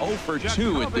tonight. 0 for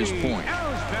 2 at this point.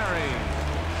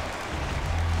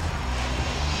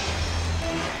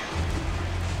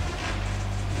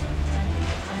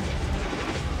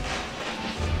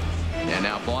 And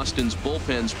now Boston's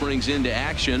bullpen springs into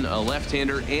action. A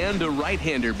left-hander and a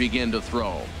right-hander begin to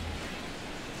throw.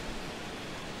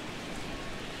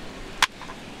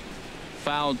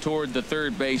 Fouled toward the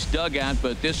third base dugout,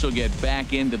 but this will get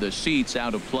back into the seats,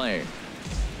 out of play.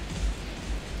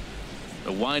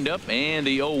 The windup and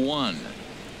the 0-1.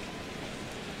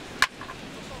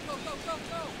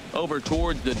 Over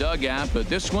towards the dugout, but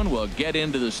this one will get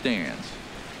into the stands.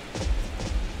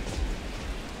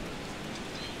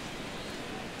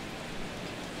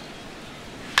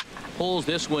 Pulls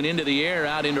this one into the air,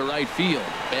 out into right field.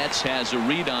 Betts has a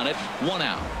read on it. 1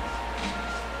 out.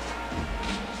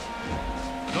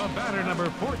 The batter, number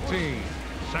 14,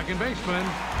 second baseman,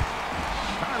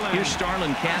 Starlin. Here's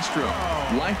Starlin Castro.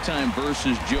 Lifetime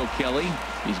versus Joe Kelly.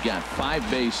 He's got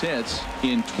 5 base hits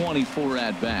in 24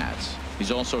 at-bats.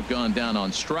 He's also gone down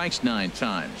on strikes 9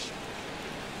 times.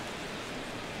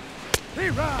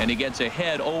 And he gets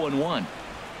ahead 0-1.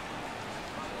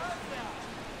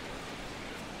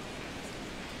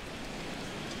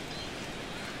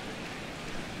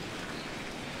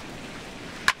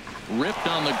 Ripped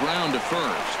on the ground to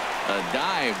first. A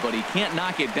dive, but he can't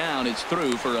knock it down. It's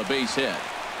through for a base hit.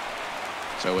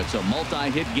 So it's a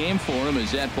multi-hit game for him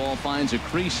as that ball finds a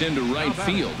crease into right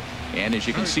field. And as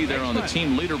you can see there on the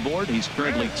team leaderboard, he's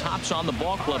currently tops on the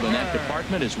ball club in that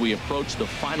department as we approach the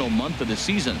final month of the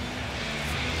season.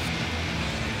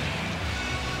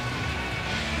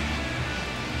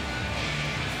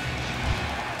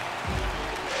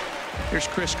 Here's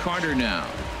Chris Carter now.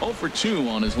 0 for 2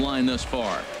 on his line thus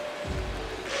far.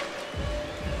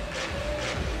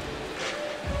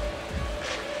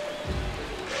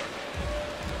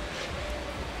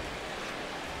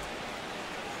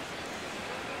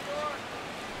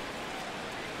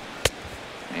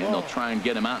 And they'll try and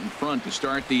get him out in front to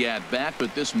start the at-bat,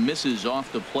 but this misses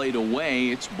off the plate away.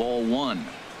 It's ball 1.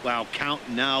 Wow, count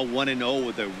now 1-0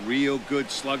 with a real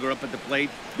good slugger up at the plate.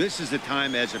 This is the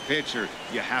time as a pitcher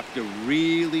you have to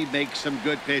really make some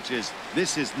good pitches.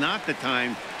 This is not the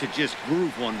time to just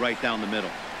groove one right down the middle.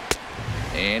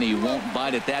 And he won't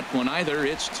bite at that one either.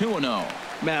 It's 2-0.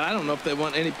 Man, I don't know if they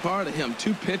want any part of him.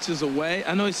 2 pitches away.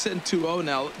 I know he's sitting 2-0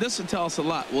 now. This will tell us a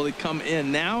lot. Will he come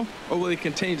in now, or will he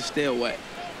continue to stay away?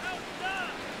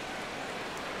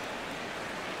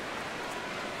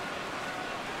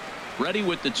 Ready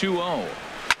with the 2-0.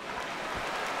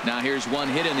 Now here's one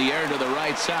hit in the air to the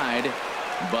right side,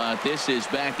 but this is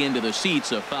back into the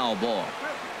seats, a foul ball.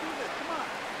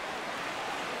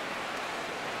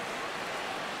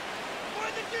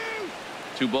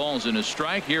 Two balls and a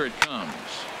strike. Here it comes.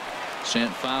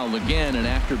 Sent foul again, and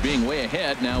after being way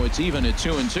ahead, now it's even at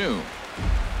 2-2.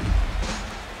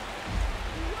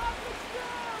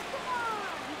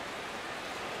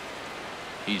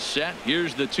 He's set.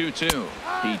 Here's the 2-2.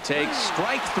 He takes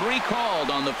strike 3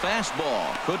 called on the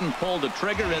fastball. Couldn't pull the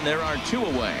trigger, and there are 2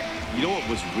 away. You know what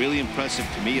was really impressive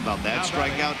to me about that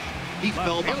strikeout? He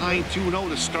fell behind 2-0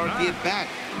 to start the at-bat.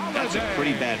 That's a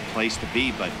pretty bad place to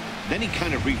be, but then he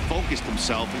kind of refocused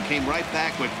himself and came right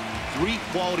back with 3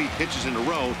 quality pitches in a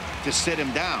row to sit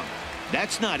him down.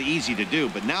 That's not easy to do,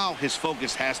 but now his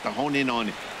focus has to hone in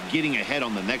on getting ahead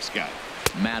on the next guy.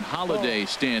 Matt Holliday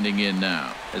standing in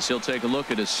now as he'll take a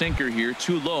look at a sinker here,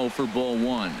 too low for ball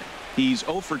 1. He's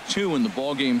 0 for 2 in the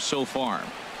ball game so far.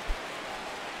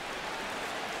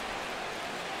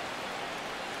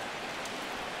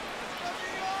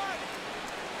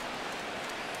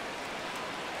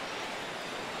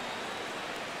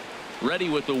 Ready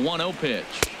with the 1-0 pitch.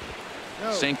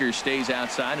 Sinker stays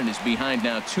outside and is behind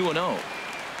now 2-0.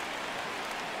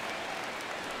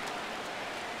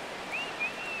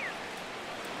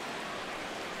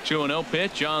 2-0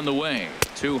 pitch on the way.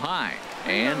 Too high.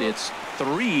 And it's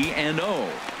 3-0.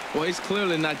 Well, he's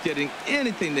clearly not getting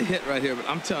anything to hit right here, but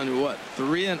I'm telling you what,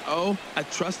 3-0. I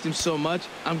trust him so much,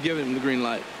 I'm giving him the green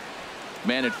light.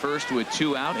 Man at first with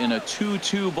 2 out in a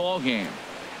 2-2 ball game.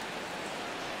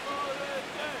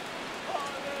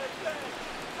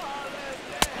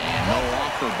 And no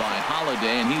offer by Holliday.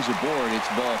 Holiday, and he's aboard. It's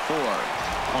ball 4.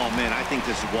 Oh, man, I think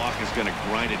this walk is going to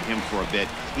grind at him for a bit.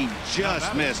 He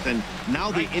just missed, and now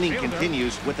the inning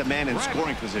continues with the man in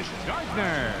scoring position.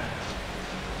 Gardner.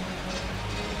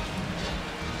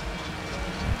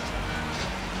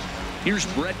 Here's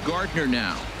Brett Gardner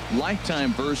now.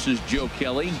 Lifetime versus Joe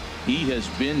Kelly. He has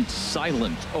been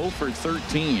silent, 0 for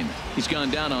 13. He's gone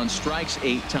down on strikes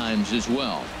 8 times as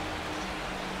well.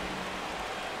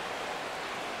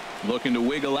 Looking to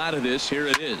wiggle out of this. Here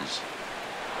it is.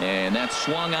 And that's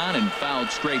swung on and fouled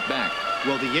straight back.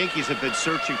 Well, the Yankees have been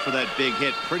searching for that big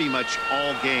hit pretty much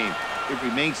all game. It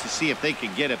remains to see if they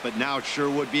can get it, but now it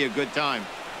sure would be a good time.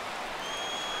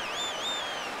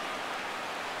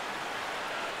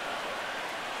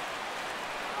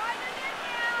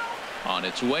 On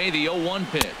its way, the 0-1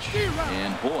 pitch.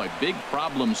 And boy, big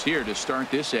problems here to start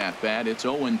this at-bat. It's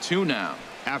 0-2 now.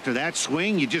 After that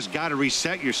swing, you just got to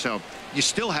reset yourself. You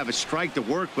still have a strike to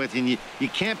work with, and you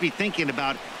can't be thinking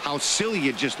about how silly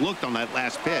you just looked on that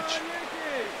last pitch.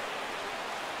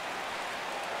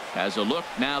 Has a look,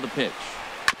 now the pitch.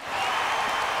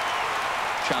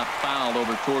 Chop foul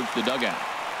over towards the dugout.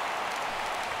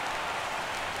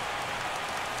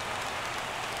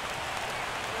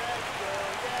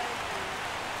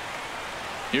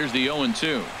 Here's the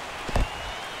 0-2.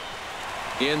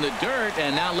 In the dirt,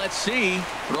 and now let's see.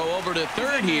 Throw over to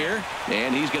third here,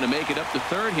 and he's going to make it up to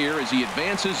third here as he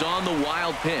advances on the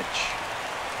wild pitch.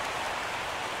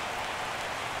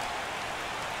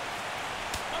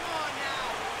 Come on now.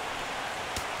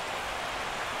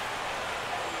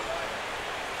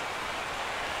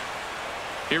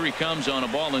 Here he comes on a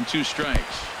ball and 2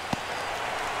 strikes.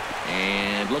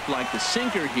 And looked like the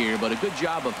sinker here, but a good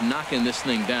job of knocking this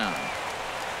thing down.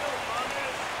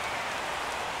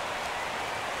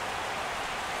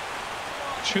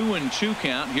 2-2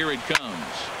 count. Here it comes.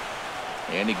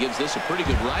 And he gives this a pretty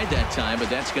good ride that time, but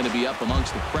that's going to be up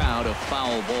amongst the crowd. A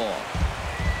foul ball.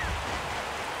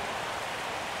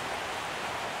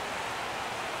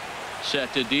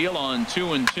 Set to deal on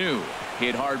 2-2.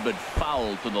 Hit hard but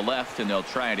foul to the left, and they'll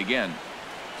try it again.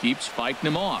 Keeps fighting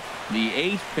him off. The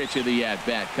 8th pitch of the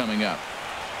at-bat coming up.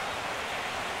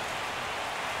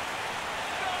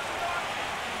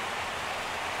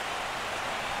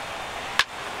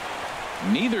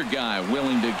 Neither guy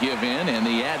willing to give in, and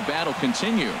the at-bat will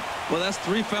continue. Well, that's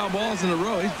 3 foul balls in a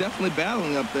row. He's definitely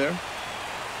battling up there.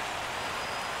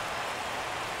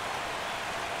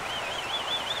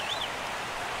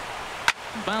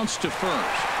 Bounce to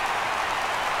first.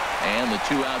 And the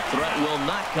 2-out threat will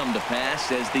not come to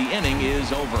pass as the inning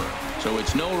is over. So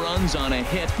it's no runs on a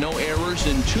hit, no errors,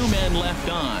 and 2 men left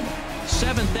on.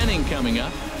 7th inning coming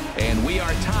up, and we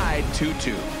are tied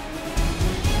 2-2.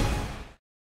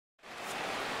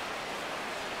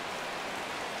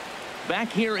 Back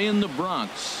here in the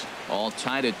Bronx, all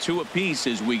tied at 2 apiece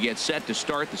as we get set to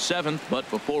start the 7th. But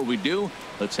before we do,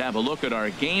 let's have a look at our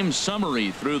game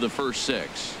summary through the first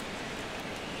 6.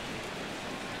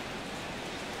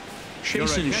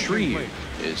 Chasen Shreve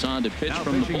is on to pitch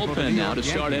from the bullpen now to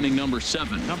start inning number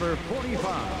 7. Number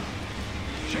 45,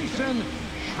 Chasen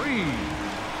Shreve.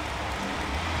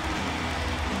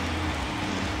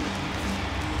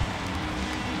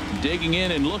 Digging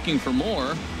in and looking for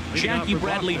more, Jackie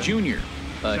Bradley Jr.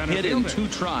 A hit in 2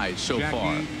 tries so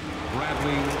far.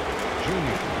 Bradley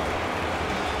Jr.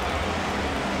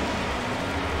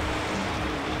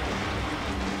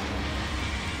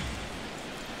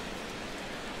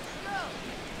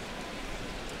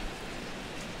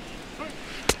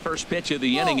 First pitch of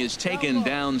the inning is taken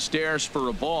downstairs for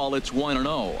a ball. It's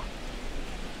 1-0.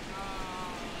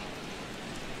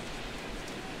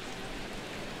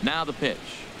 Now the pitch.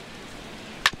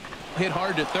 Hit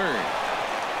hard to third.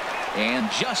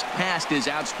 And just past his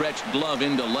outstretched glove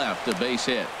into left, a base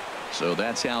hit. So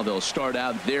that's how they'll start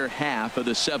out their half of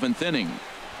the 7th inning.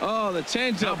 Oh, the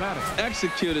changeup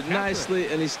executed nicely,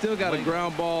 and he still got a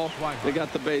ground ball. They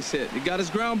got the base hit. He got his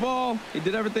ground ball. He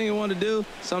did everything he wanted to do.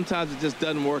 Sometimes it just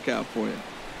doesn't work out for you.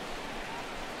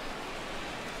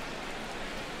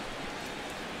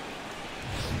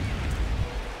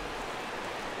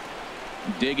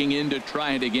 Digging in to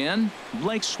try it again,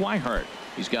 Blake Swihart.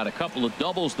 He's got a couple of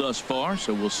doubles thus far,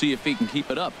 so we'll see if he can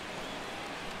keep it up.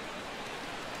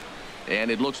 And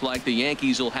it looks like the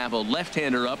Yankees will have a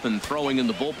left-hander up and throwing in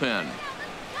the bullpen.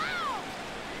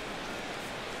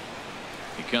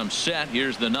 He comes set.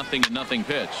 Here's the 0-0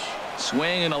 pitch.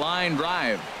 Swing and a line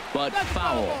drive, but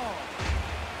foul.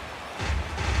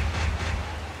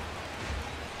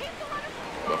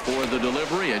 Before the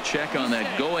delivery, a check on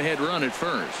that go-ahead run at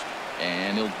first.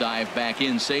 And he'll dive back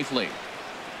in safely.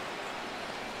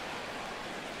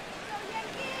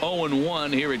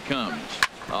 0-1. Here it comes.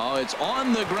 Oh, it's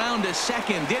on the ground to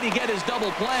second. Did he get his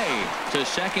double play? To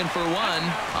second for one.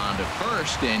 On to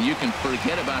first, and you can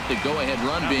forget about the go-ahead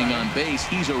run being on base.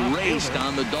 He's erased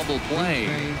on the double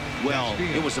play. Well,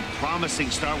 it was a promising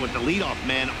start with the leadoff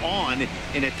man on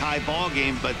in a tie ball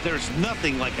game, but there's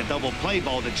nothing like a double play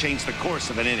ball to change the course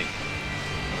of an inning.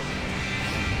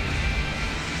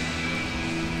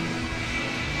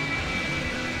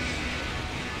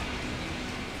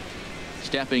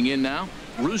 Stepping in now,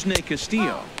 Rusney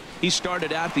Castillo. He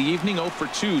started out the evening 0 for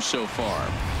 2 so far.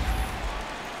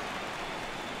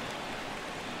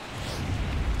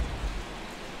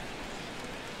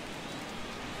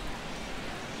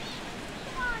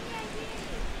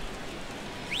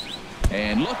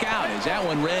 And look out as that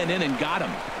one ran in and got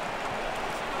him.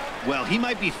 Well, he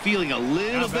might be feeling a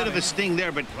little bit of a sting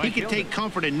there, but he can take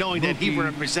comfort in knowing that he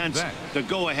represents the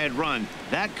go-ahead run.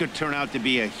 That could turn out to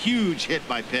be a huge hit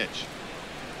by pitch.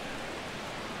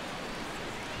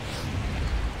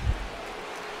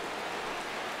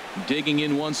 Digging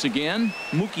in once again,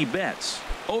 Mookie Betts.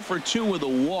 0 for 2 with a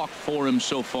walk for him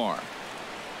so far.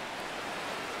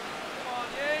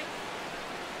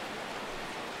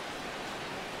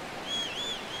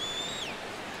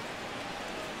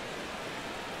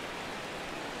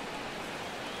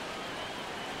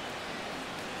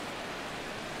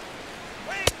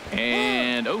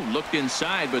 And, oh, looked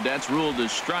inside, but that's ruled a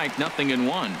strike.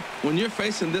 0-1. When you're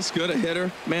facing this good a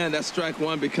hitter, man, that strike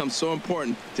one becomes so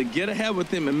important to get ahead with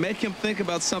him and make him think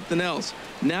about something else.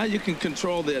 Now you can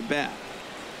control the at-bat.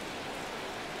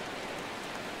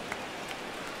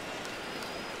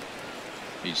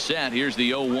 He's set. Here's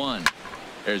the 0-1.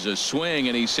 There's a swing,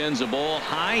 and he sends a ball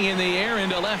high in the air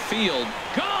into left field.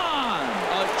 Gone!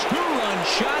 A two-run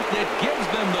shot that gives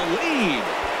them the lead.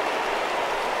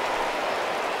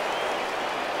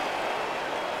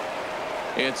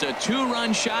 It's a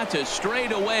two-run shot to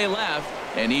straightaway left,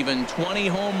 and even 20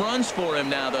 home runs for him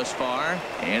now thus far,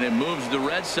 and it moves the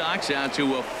Red Sox out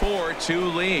to a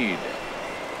 4-2 lead.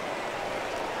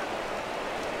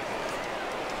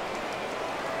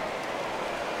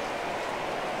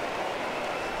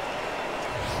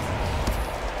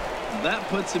 That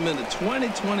puts him in the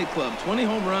 20-20 club. 20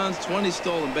 home runs, 20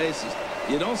 stolen bases.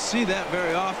 You don't see that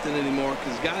very often anymore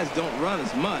because guys don't run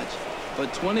as much.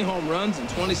 But 20 home runs and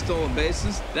 20 stolen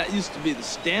bases, that used to be the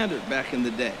standard back in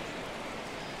the day.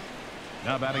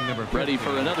 Now batting number 15. Ready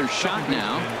for another shot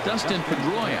now, Dustin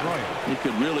Pedroia. He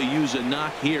could really use a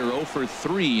knock here. 0 for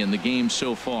 3 in the game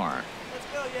so far. Let's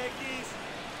go, Yankees.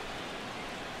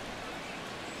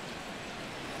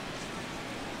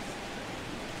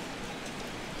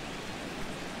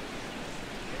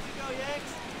 Let's go,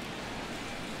 Yanks.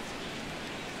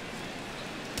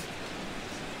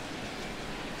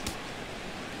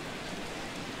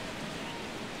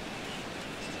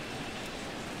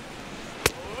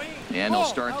 And he'll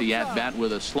start the at-bat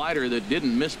with a slider that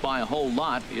didn't miss by a whole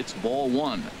lot. It's ball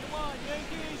one. Come on,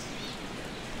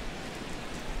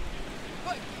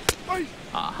 Yankees.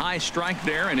 A high strike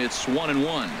there, and it's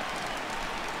 1-1.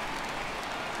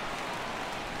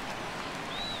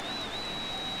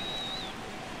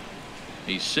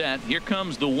 He's set. Here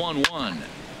comes the 1-1.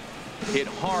 Hit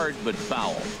hard but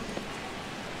foul.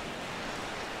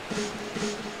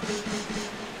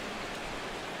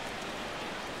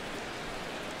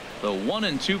 The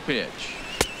 1-2 pitch.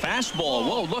 Fastball.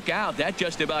 Whoa, look out. That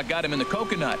just about got him in the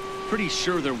coconut. Pretty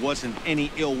sure there wasn't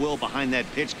any ill will behind that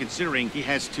pitch, considering he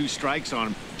has 2 strikes on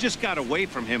him. Just got away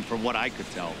from him from what I could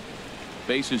tell.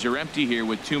 Bases are empty here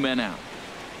with 2 men out.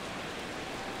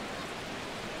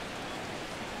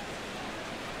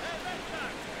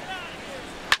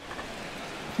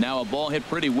 Now a ball hit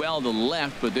pretty well to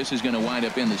left, but this is going to wind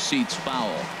up in the seats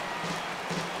foul.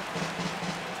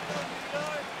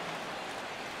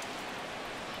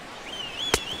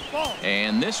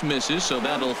 And this misses, so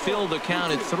that'll fill the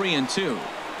count at 3-2.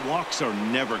 Walks are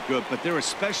never good, but they're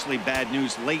especially bad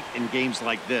news late in games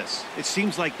like this. It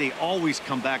seems like they always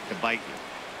come back to bite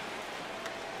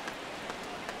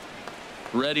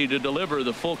you. Ready to deliver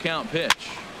the full count pitch.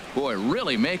 Boy,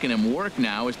 really making him work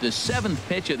now as the 7th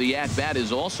pitch of the at-bat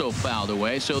is also fouled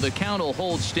away, so the count will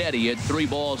hold steady at 3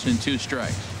 balls and 2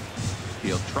 strikes.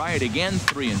 He'll try it again.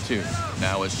 3-2.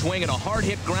 Now a swing and a hard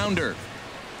hit grounder.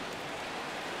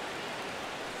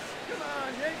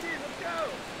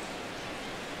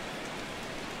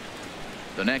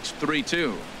 The next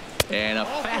 3-2. And a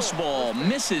fastball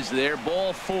misses there.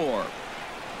 Ball 4.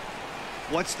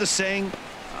 What's the saying?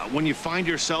 When you find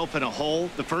yourself in a hole,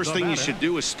 the first thing you should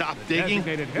do is stop digging.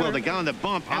 Well, the guy on the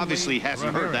bump obviously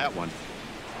hasn't heard that one.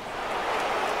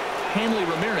 Hanley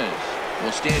Ramirez.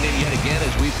 We'll stand in yet again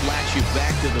as we flash you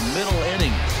back to the middle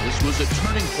innings. This was a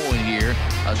turning point here,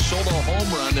 a solo home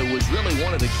run that was really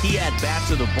one of the key at-bats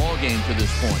of the ballgame to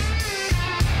this point.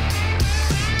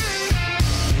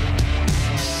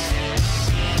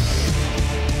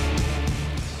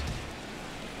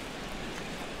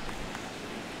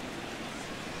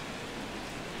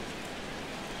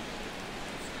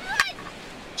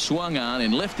 Swung on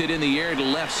and lifted in the air to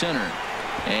left center.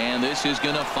 And this is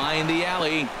going to find the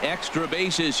alley. Extra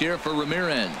bases here for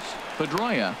Ramirez.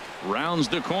 Pedroia rounds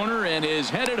the corner and is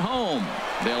headed home.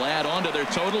 They'll add on to their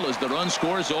total as the run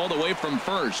scores all the way from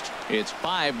first. It's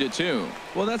 5-2.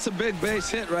 Well, that's a big base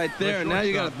hit right there. Now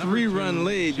you got a 3-run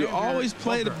lead. You always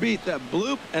play to beat that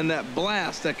bloop and that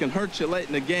blast that can hurt you late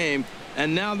in the game.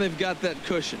 And now they've got that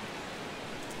cushion.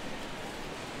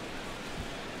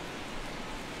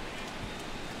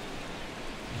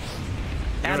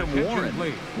 Adam Warren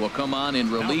will come on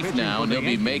in relief now, and he'll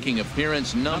be making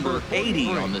appearance number 80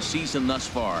 on the season thus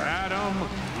far. Adam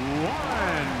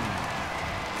Warren.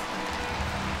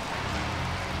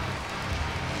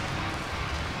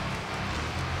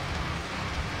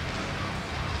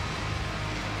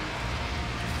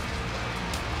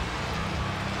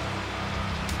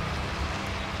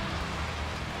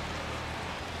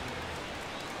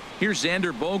 Here's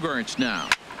Xander Bogaerts now.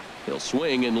 He'll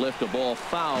swing and lift a ball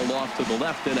foul off to the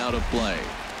left and out of play.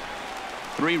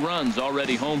 3 runs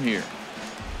already home here.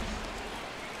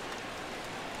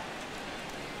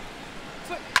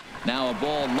 Now a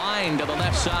ball lined to the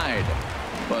left side,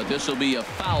 but this will be a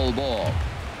foul ball.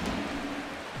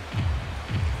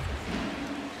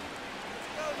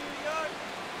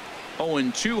 Go,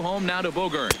 0-2 home now to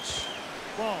Bogaerts.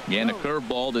 And a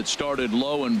curveball that started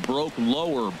low and broke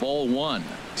lower. Ball 1.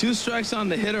 2 strikes on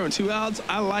the hitter and 2 outs.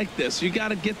 I like this. You got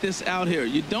to get this out here.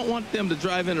 You don't want them to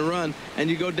drive in a run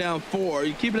and you go down 4.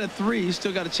 You keep it at 3. You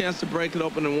still got a chance to break it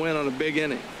open and win on a big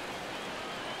inning.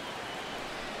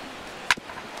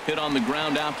 Hit on the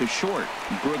ground out to short.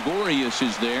 Gregorius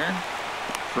is there.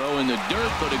 Throw in the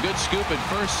dirt, but a good scoop at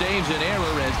first saves an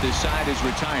error as this side is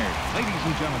retired. Ladies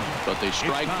and gentlemen, But they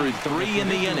strike for 3 in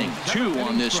the inning. 2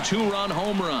 on this 2-run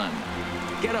home run.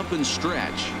 Get up and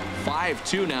stretch.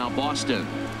 5-2 now, Boston.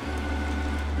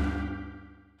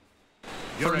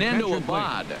 Fernando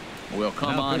Abad will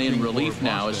come on in relief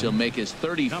now as he'll make his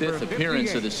 35th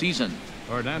appearance of the season.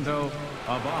 Fernando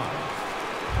Abad.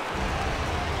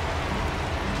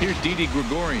 Here's Didi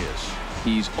Gregorius.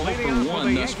 He's 0 for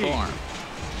 1 thus far.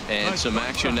 And some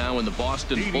action now in the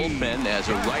Boston bullpen as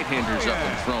a right-hander's up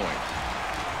and throwing.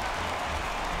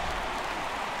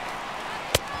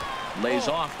 Lays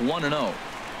off 1-0.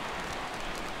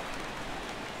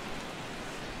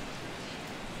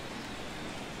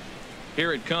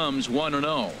 Here it comes,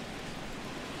 1-0.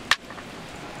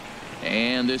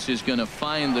 And this is going to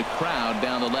find the crowd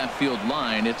down the left field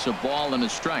line. It's a ball and a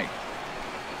strike.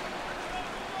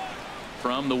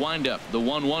 From the windup, the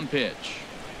 1-1 pitch.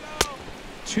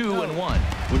 2-1.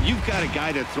 When you've got a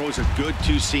guy that throws a good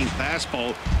 2-seam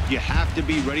fastball, you have to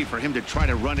be ready for him to try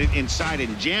to run it inside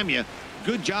and jam you.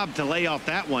 Good job to lay off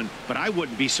that one, but I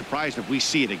wouldn't be surprised if we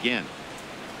see it again.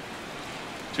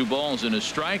 2 balls and a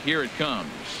strike. Here it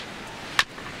comes.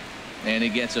 And he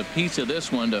gets a piece of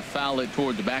this one to foul it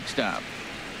toward the backstop.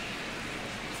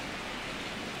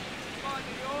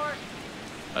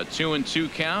 A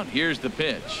 2-2 count. Here's the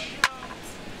pitch.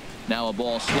 Now a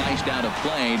ball sliced out of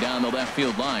play down the left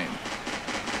field line.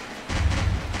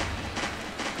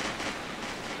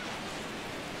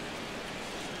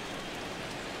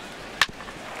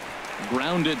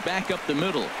 Grounded back up the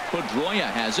middle. Pedroia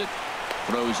has it.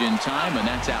 Throws in time, and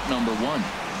that's out number 1.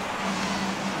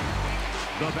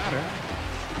 The batter,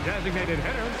 designated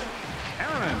hitter,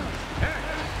 Aaron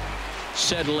Hicks.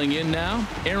 Settling in now,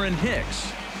 Aaron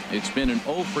Hicks. It's been an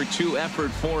 0 for 2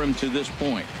 effort for him to this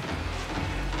point.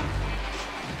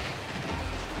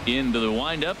 Into the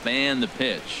windup and the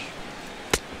pitch.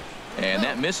 And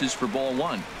that misses for ball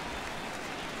 1.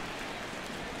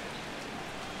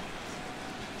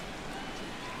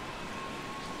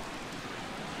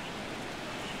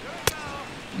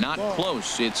 Not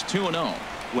close. It's 2-0.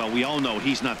 Well, we all know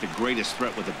he's not the greatest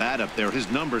threat with the bat up there.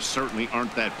 His numbers certainly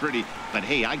aren't that pretty. But,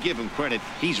 hey, I give him credit.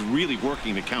 He's really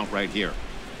working the count right here.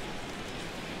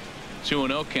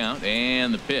 2-0 count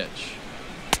and the pitch.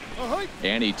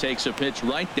 And he takes a pitch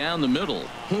right down the middle.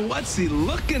 What's he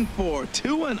looking for?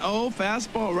 2-0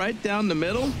 fastball right down the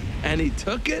middle, and he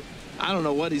took it. I don't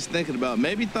know what he's thinking about.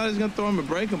 Maybe he thought he was going to throw him a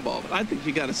breaking ball, but I think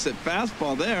you got to sit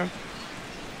fastball there.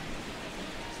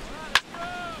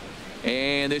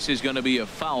 And this is going to be a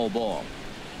foul ball.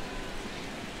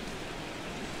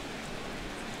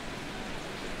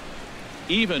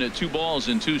 Even at 2 balls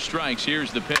and 2 strikes.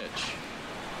 Here's the pitch.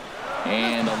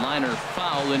 And a liner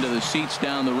foul into the seats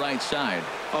down the right side.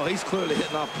 Oh, he's clearly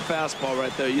hitting off the fastball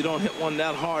right there. You don't hit one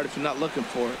that hard if you're not looking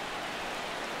for it.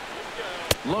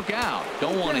 Look out.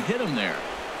 Don't want to hit him there.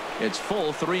 It's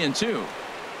full 3-2.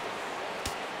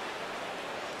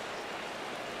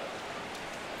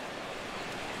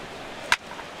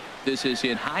 This is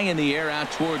hit high in the air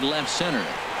out toward left center.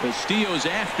 Castillo's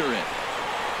after it.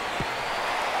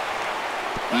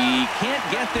 He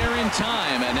can't get there in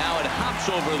time, and now it hops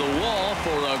over the wall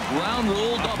for a ground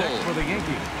rule double. For the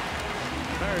Yankees.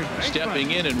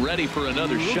 Stepping in and ready for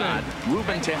another shot,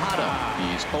 Ruben Tejada.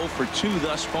 He's 0 for 2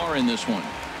 thus far in this one.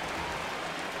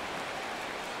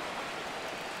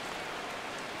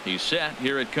 He's set.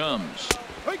 Here it comes.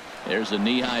 There's a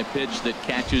knee-high pitch that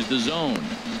catches the zone.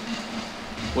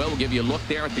 Well, we'll give you a look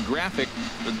there at the graphic.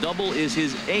 The double is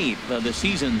his 8th of the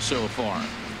season so far.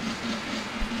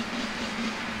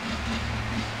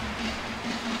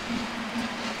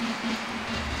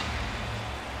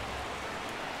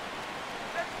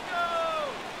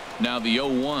 Now the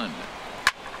 0-1.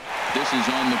 This is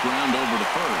on the ground over to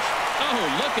first.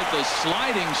 Oh, look at the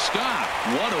sliding stop.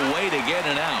 What a way to get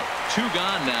it out. 2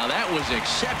 gone now. That was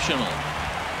exceptional.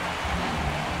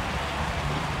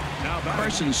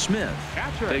 Carson Smith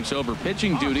takes over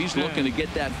pitching duties, looking to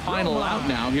get that final out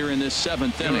now here in this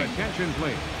 7th inning. Attention,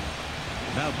 please.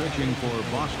 Now pitching for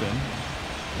Boston,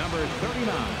 number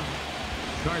 39,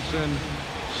 Carson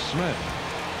Smith.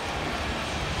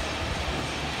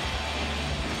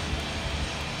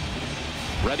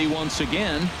 Ready once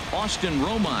again, Austin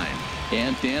Romine.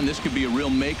 And Dan, this could be a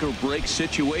real make or break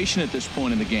situation at this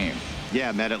point in the game.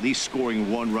 Yeah, Matt, at least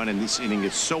scoring 1 run in this inning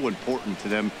is so important to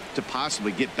them to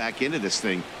possibly get back into this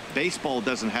thing. Baseball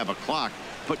doesn't have a clock,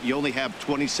 but you only have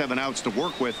 27 outs to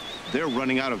work with. They're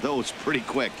running out of those pretty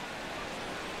quick.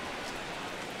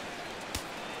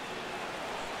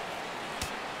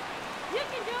 You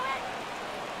can do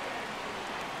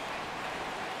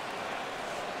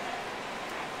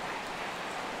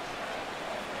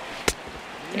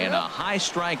it. And a high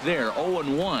strike there,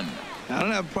 0-1. I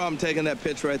don't have a problem taking that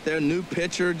pitch right there. New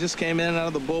pitcher just came in out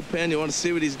of the bullpen. You want to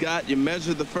see what he's got. You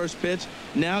measure the first pitch.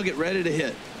 Now get ready to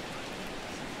hit.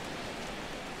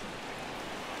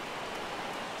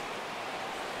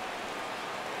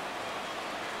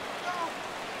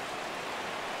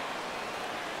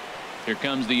 Here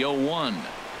comes the 0-1.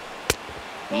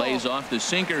 Lays off the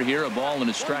sinker here, a ball and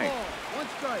a strike.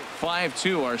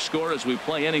 5-2 our score as we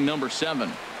play inning number 7.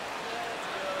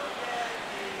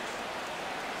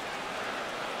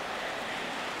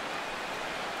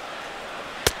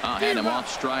 Had him off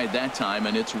stride that time,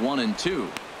 and it's 1-2.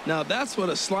 Now that's what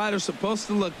a slider's supposed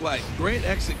to look like. Great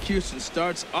execution.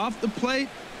 Starts off the plate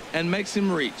and makes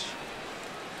him reach.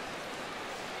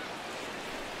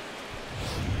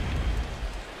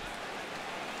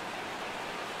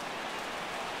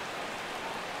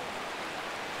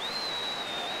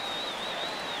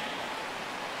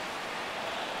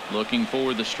 Looking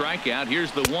for the strikeout.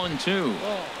 Here's the 1-2.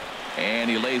 And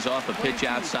he lays off a pitch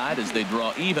outside as they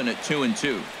draw even at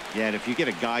 2-2. Yeah, and if you get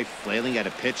a guy flailing at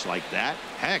a pitch like that,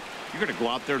 heck, you're going to go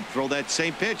out there and throw that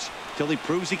same pitch till he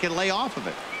proves he can lay off of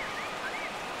it.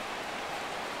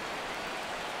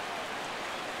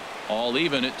 All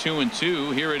even at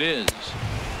 2-2. Here it is.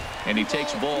 And he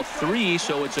takes ball 3,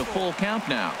 so it's a full count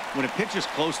now. When a pitcher's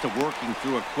close to working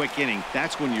through a quick inning,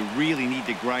 that's when you really need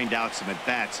to grind out some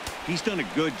at-bats. He's done a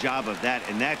good job of that,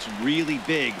 and that's really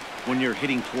big when you're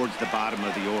hitting towards the bottom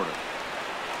of the order.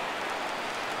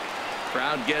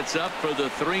 Crowd gets up for the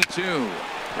 3-2.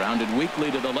 Grounded weakly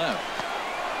to the left.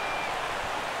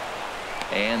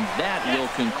 And that will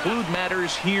conclude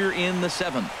matters here in the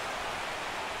 7th.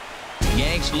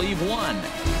 Yanks leave 1,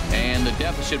 and the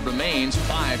deficit remains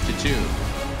 5-2.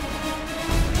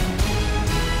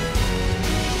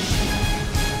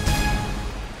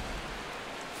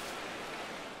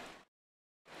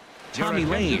 Tommy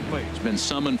Lane has been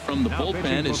summoned from the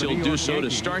bullpen as he'll do so to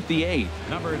start the 8th.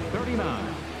 Number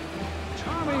 39,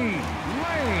 Tommy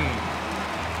Lane.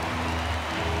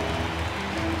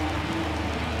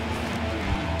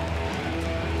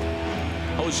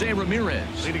 Jose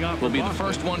Ramirez will be the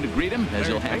first one to greet him as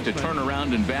he'll have to turn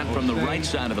around and bat from the right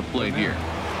side of the plate here.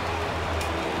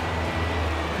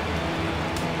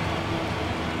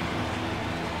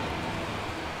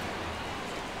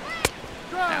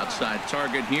 Outside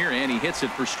target here, and he hits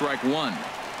it for strike 1.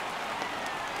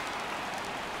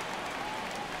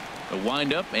 The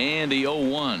windup and the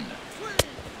 0-1.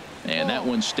 And that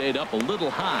one stayed up a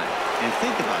little high. And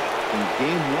think about it. In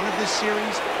game 1 of this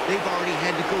series, they've already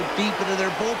had to go deep into their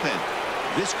bullpen.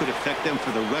 This could affect them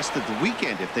for the rest of the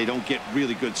weekend if they don't get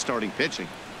really good starting pitching.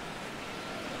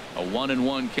 A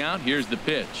 1-1 count. Here's the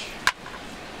pitch.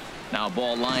 Now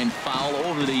ball line foul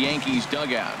over the Yankees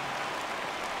dugout.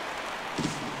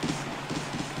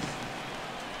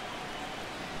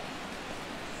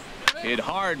 Hit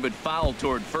hard but foul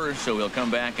toward first, so he'll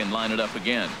come back and line it up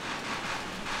again.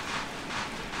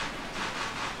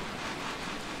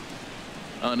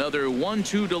 Another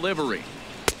 1-2 delivery.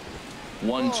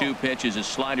 1-2 pitch is a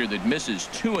slider that misses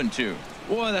 2-2.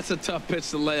 Boy, that's a tough pitch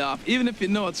to lay off, even if you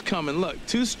know it's coming. Look,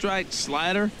 2-strike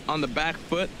slider on the back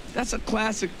foot. That's a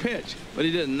classic pitch, but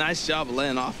he did a nice job of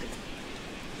laying off it.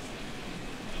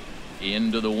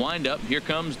 Into the windup. Here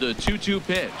comes the 2-2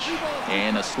 pitch.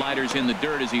 And a slider's in the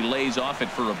dirt as he lays off it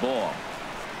for a ball.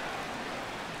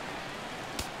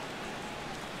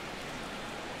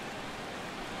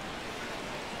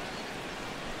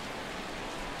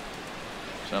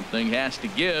 Something has to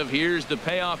give. Here's the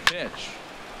payoff pitch.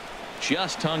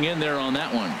 Just hung in there on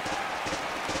that one.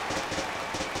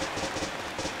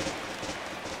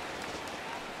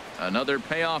 Another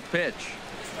payoff pitch.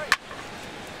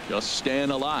 Just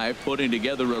staying alive, putting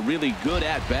together a really good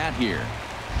at-bat here.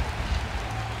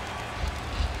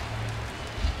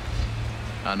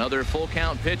 Another full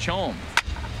count pitch home.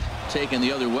 Taken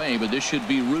the other way, but this should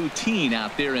be routine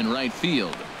out there in right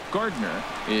field. Gardner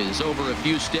is over a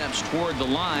few steps toward the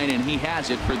line, and he has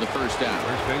it for the first out.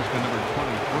 First baseman number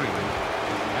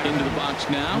 23. Into the box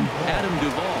now, Adam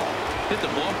Duvall. Hit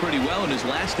the ball pretty well in his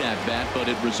last at-bat, but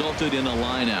it resulted in a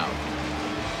line out.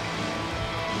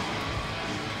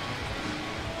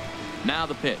 Now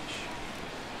the pitch.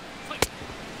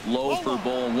 Low for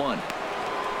ball one.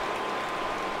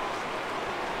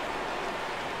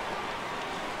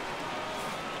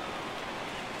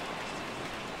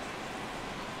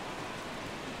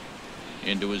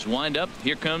 Into his windup.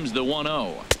 Here comes the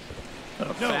 1-0. A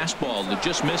fastball that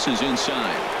just misses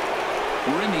inside.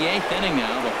 We're in the 8th inning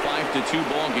now, a 5-2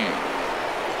 ball game.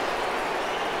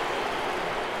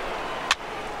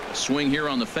 A swing here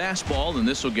on the fastball, and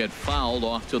this will get fouled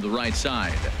off to the right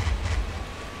side.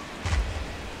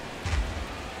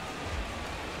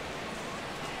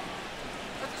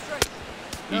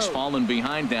 He's fallen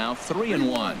behind now,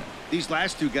 3-1. These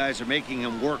last two guys are making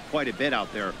him work quite a bit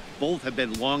out there. Both have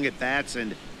been long at bats,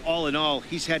 and all in all,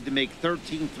 he's had to make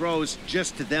 13 throws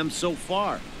just to them so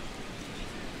far.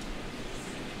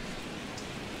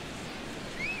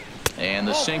 And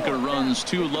the sinker runs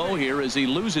too low here as he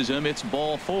loses him. It's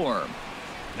ball 4.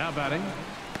 Now batting,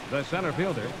 the center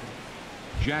fielder,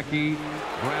 Jackie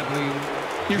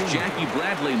Bradley. Here's Jackie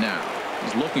Bradley now.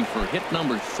 He's looking for hit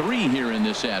number 3 here in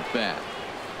this at-bat.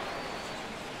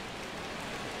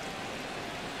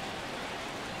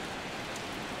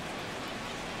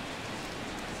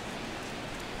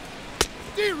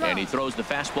 And he throws the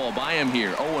fastball by him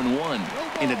here.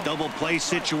 0-1. In a double play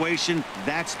situation,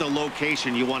 that's the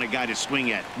location you want a guy to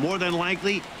swing at. More than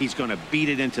likely, he's going to beat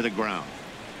it into the ground.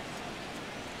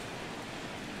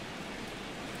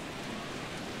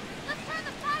 Let's turn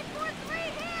the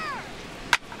 5-4-3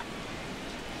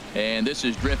 here. And this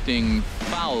is drifting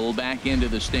foul back into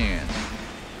the stands.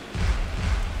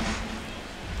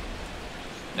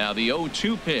 Now the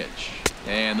 0-2 pitch.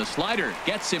 And the slider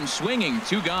gets him swinging.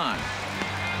 2 gone.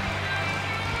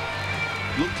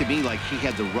 Looked to me like he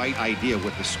had the right idea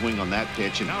with the swing on that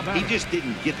pitch, and he just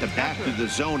didn't get the bat through the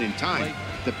zone in time.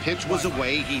 The pitch was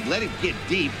away. He let it get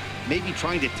deep, maybe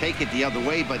trying to take it the other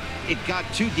way, but it got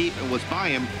too deep and was by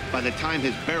him by the time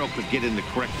his barrel could get in the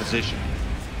correct position.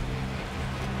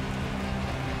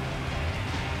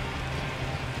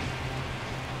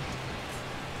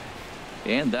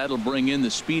 And that'll bring in the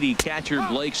speedy catcher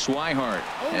Blake Swihart,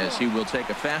 as he will take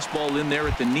a fastball in there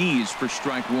at the knees for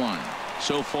strike 1.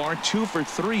 So far 2 for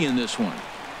 3 in this one.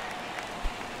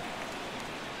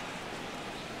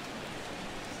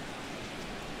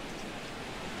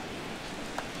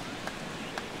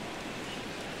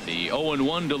 The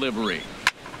 0-1 delivery.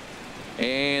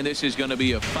 And this is going to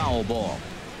be a foul ball.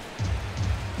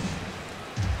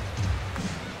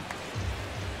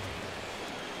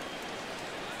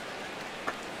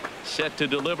 Set to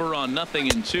deliver on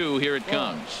 0-2. Here it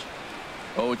comes.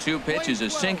 0-2 pitch is a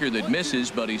sinker that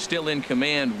misses, but he's still in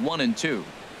command. 1-2.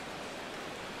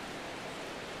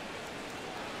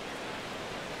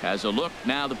 Has a look.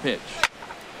 Now the pitch.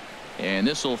 And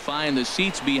this will find the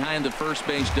seats behind the first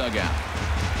base dugout.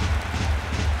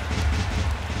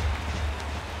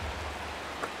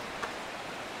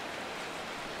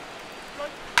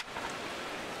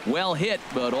 Well hit,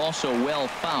 but also well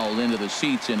fouled into the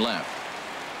seats in left.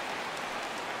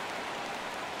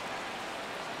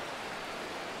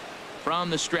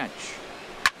 From the stretch.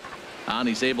 And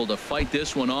he's able to fight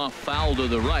this one off, foul to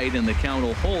the right, and the count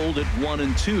will hold at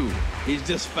 1-2. He's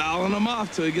just fouling him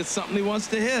off till he gets something he wants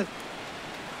to hit.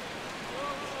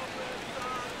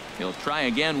 He'll try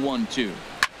again. 1-2.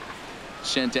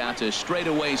 Sent out to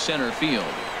straightaway center field.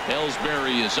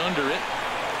 Ellsbury is under it.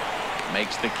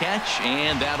 Makes the catch,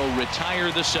 and that'll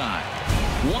retire the side.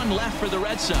 One left for the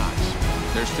Red Sox.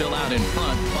 They're still out in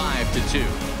front,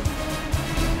 5-2.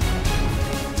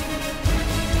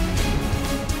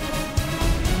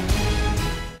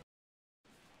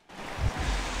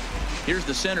 Here's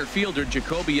the center fielder,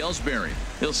 Jacoby Ellsbury.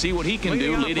 He'll see what he can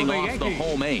do leading off the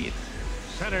home eighth.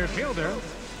 Center fielder,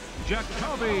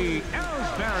 Jacoby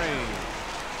Ellsbury.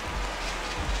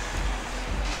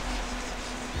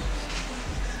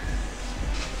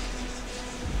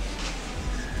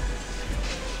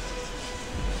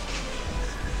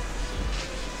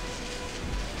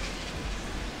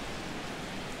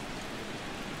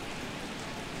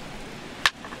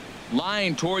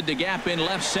 Line toward the gap in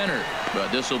left center,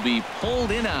 but this will be pulled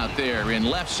in out there in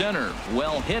left center.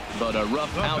 Well hit, but a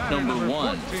rough out number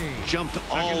 1. Jumped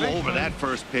all over that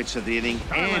first pitch of the inning,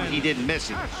 and he didn't miss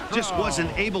it. Just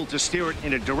wasn't able to steer it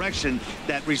in a direction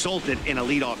that resulted in a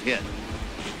leadoff hit.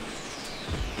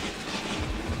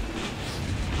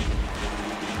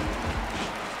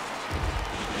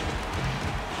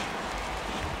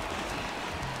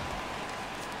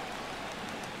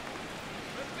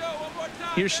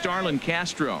 Here's Starlin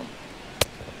Castro.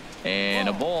 And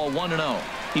a ball, 1-0.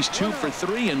 He's 2 for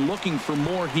 3 and looking for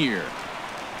more here.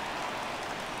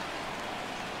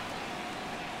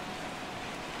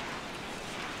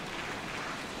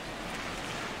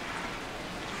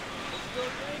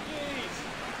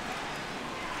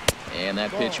 And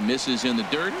that pitch misses in the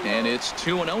dirt, and it's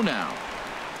 2-0 now.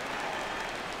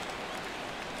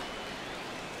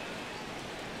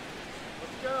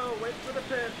 Let's go. Wait for the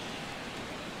pitch.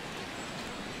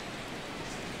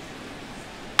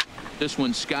 This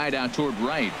one skied out toward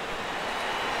right.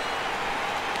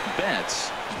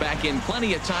 Betts back in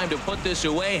plenty of time to put this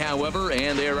away, however,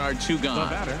 and there are 2 gone.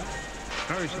 The batter,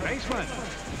 first baseman.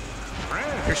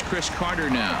 Here's Chris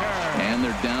Carter now, and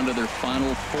they're down to their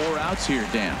final 4 outs here,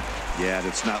 Dan. Yeah,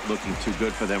 it's not looking too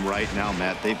good for them right now,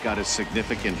 Matt. They've got a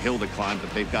significant hill to climb,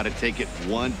 but they've got to take it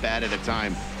one bat at a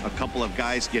time. A couple of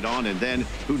guys get on, and then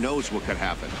who knows what could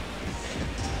happen.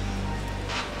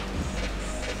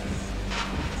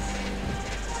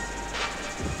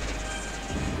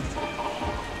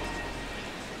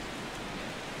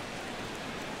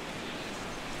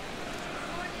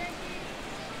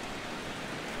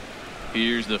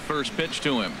 Here's the first pitch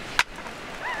to him.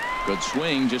 Good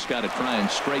swing, just got to try and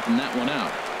straighten that one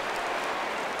out.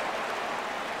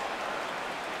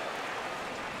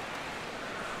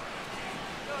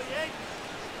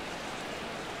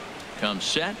 Comes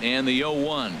set, and the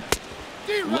 0-1.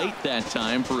 Late that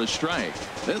time for a strike.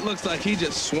 It looks like he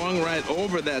just swung right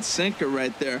over that sinker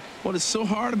right there. What is so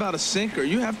hard about a sinker,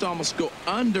 you have to almost go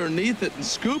underneath it and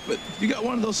scoop it. You got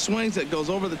one of those swings that goes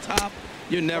over the top,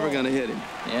 you're never going to hit him.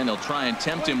 And he'll try and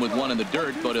tempt him with one in the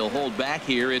dirt, but he'll hold back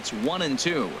here. It's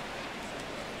 1-2.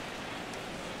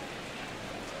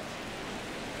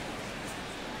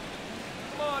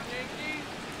 Come on, Yankees.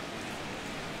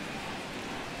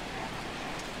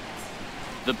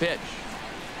 The pitch.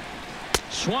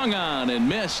 Swung on and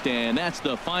missed, and that's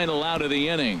the final out of the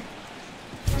inning.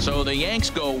 So the Yanks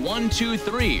go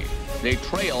 1-2-3. They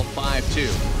trail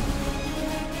 5-2.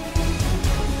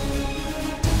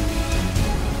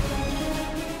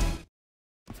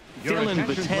 Dylan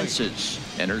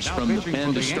Betances enters from the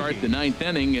pen to start the 9th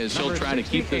inning as he'll try to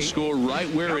keep the score right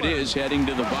where it is heading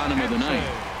to the bottom of the 9th.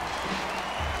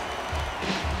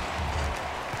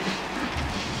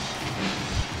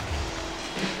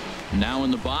 Now in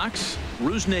the box,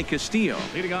 Rusney Castillo.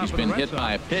 He's been hit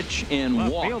by a pitch and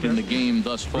walked in the game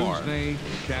thus far. Rusney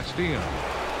Castillo.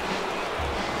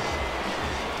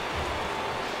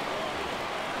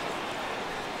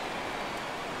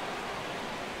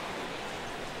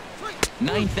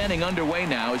 Ninth inning underway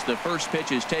now as the first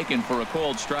pitch is taken for a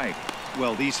called strike.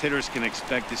 Well, these hitters can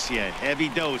expect to see a heavy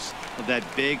dose of that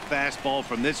big fastball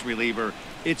from this reliever.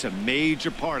 It's a major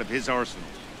part of his arsenal.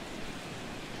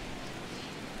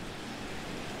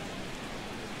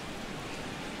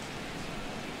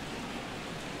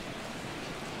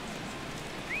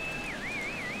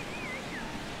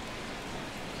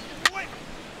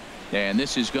 And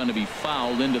this is going to be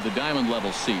fouled into the diamond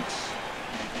level seats.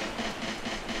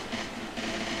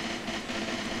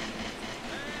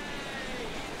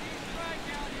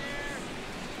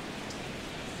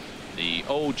 The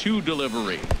 0-2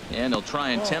 delivery, and he'll try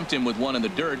and tempt him with one in the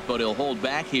dirt, but he'll hold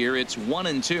back here. It's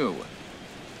 1-2.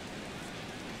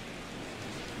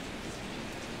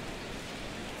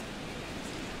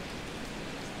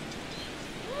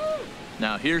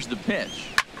 Now here's the pitch.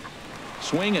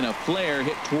 Swing and a flare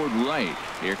hit toward right.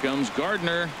 Here comes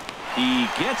Gardner. He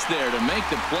gets there to make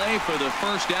the play for the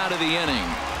first out of the inning.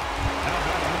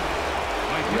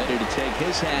 Ready to take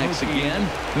his hacks again,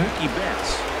 Mookie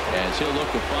Betts, as he'll look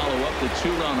to follow up the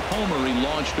two-run homer he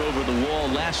launched over the wall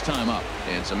last time up.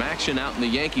 And some action out in the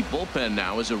Yankee bullpen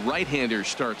now as a right-hander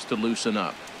starts to loosen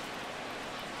up.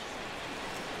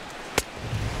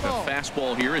 The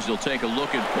fastball here as he'll take a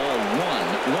look at ball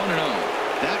 1-0.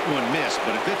 That one missed,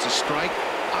 but if it's a strike,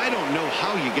 I don't know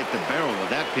how you get the barrel of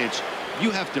that pitch.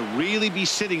 You have to really be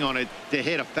sitting on it to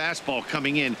hit a fastball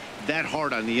coming in that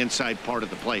hard on the inside part of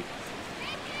the plate.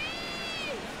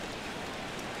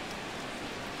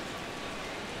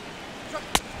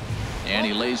 And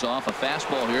he lays off a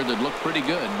fastball here that looked pretty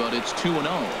good, but it's 2-0.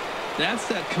 That's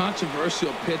that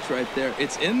controversial pitch right there.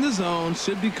 It's in the zone,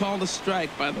 should be called a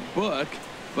strike by the book,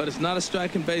 but it's not a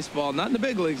strike in baseball, not in the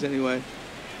big leagues anyway.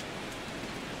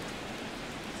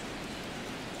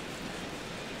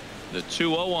 The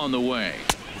 2-0 on the way.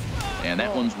 And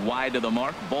that one's wide to the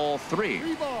mark. Ball 3.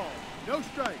 3 ball, no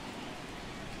strike.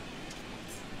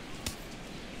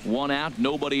 1 out,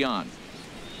 nobody on.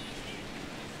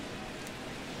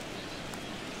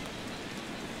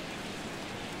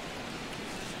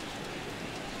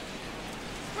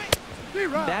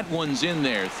 That one's in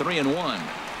there. 3-1.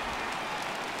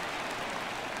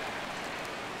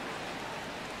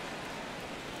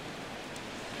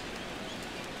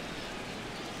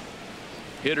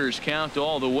 Hitters count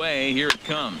all the way. Here it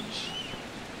comes.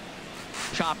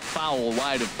 Chopped foul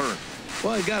wide of first.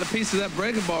 Well, he got a piece of that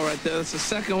breaking ball right there. That's the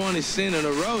second one he's seen in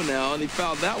a row now, and he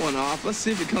fouled that one off. Let's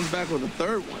see if he comes back with a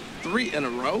third one. 3 in a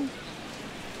row.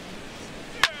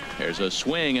 There's a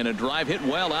swing and a drive hit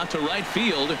well out to right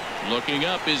field. Looking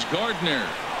up is Gardner.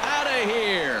 Out of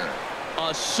here.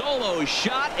 A solo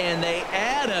shot, and they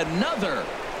add another.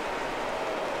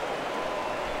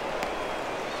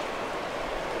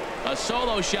 A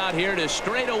solo shot here to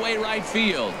straightaway right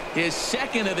field. His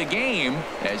second of the game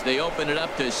as they open it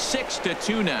up to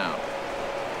 6-2 now.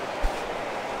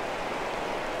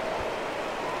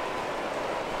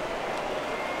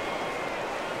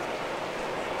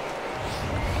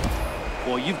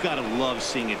 Well, you've got to love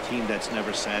seeing a team that's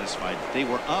never satisfied. They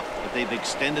were up, but they've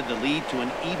extended the lead to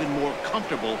an even more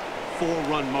comfortable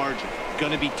 4-run margin.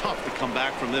 Going to be tough to come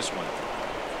back from this one.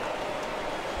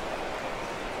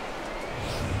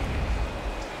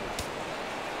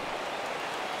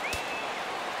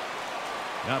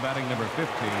 Now batting number 15,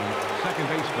 second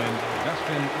baseman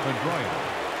Dustin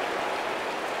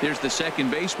Pedroia. Here's the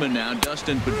second baseman now,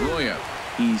 Dustin Pedroia.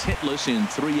 He's hitless in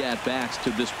 3 at-bats to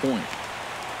this point.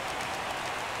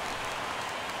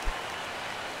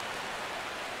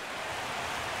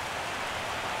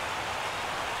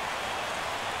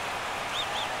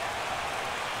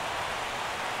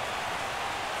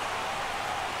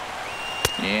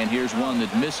 And here's one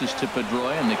that misses to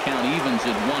Pedroia, and the count evens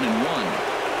at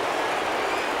 1-1.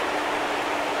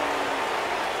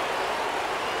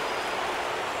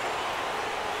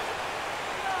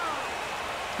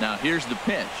 Now here's the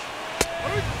pitch.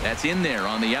 That's in there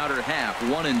on the outer half.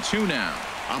 1-2 now.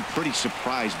 I'm pretty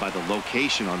surprised by the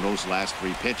location on those last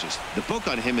 3 pitches. The book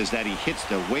on him is that he hits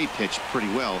the away pitch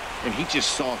pretty well, and he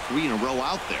just saw 3 in a row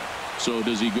out there. So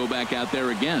does he go back out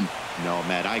there again? No,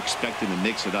 Matt, I expect him to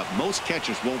mix it up. Most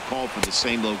catchers won't call for the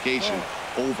same location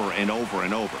over and over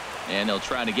and over. And they'll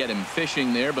try to get him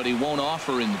fishing there, but he won't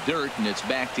offer in the dirt, and it's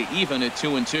back to even at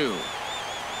 2-2.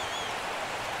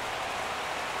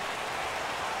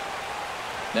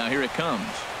 Now here it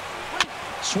comes.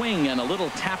 Swing and a little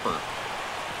tapper.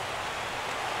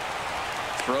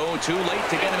 Throw too late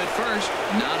to get him at first.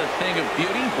 Not a thing of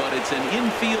beauty, but it's an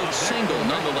infield single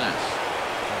nonetheless.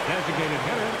 Designated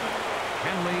hitter,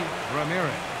 Hanley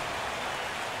Ramirez.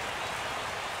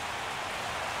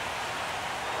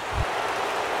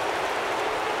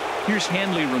 Here's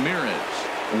Hanley Ramirez.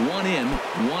 1 in,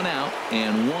 1 out,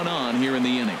 and 1 on here in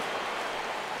the inning.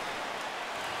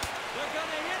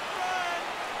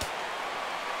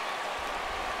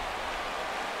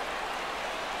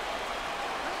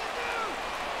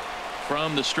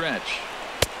 From the stretch.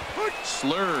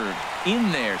 Slurred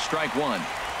in there. Strike 1.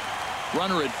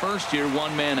 Runner at first here.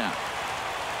 1 man out.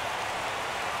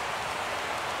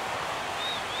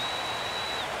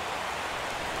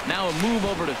 Now a move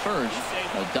over to first.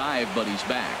 A dive, but he's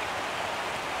back.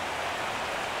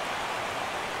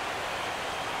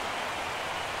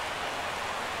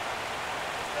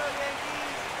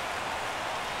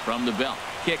 From the belt.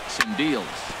 Kicks and deals.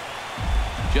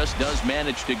 Just does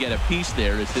manage to get a piece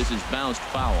there as this is bounced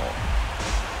foul.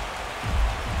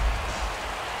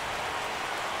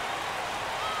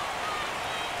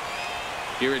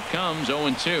 Here it comes,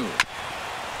 0-2.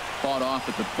 Fought off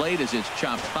at the plate as it's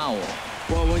chopped foul.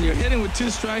 Well, when you're hitting with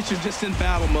 2 strikes, you're just in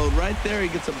battle mode. Right there, he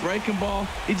gets a breaking ball.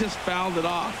 He just fouled it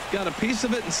off. Got a piece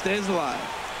of it and stays alive.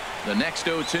 The next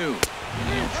 0-2.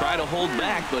 He'll try to hold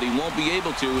back, but he won't be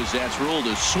able to as that's ruled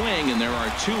a swing, and there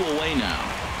are 2 away now.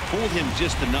 Pulled him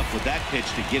just enough with that pitch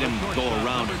to get him to go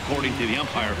around, according to the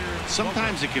umpire.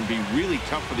 Sometimes it can be really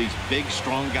tough for these big,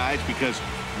 strong guys because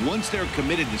once they're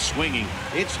committed to swinging,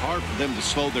 it's hard for them to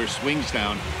slow their swings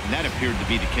down, and that appeared to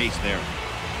be the case there.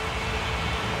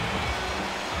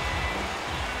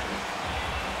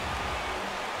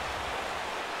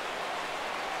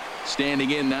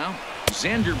 Standing in now,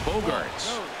 Xander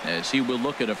Bogaerts, as he will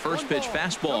look at a first pitch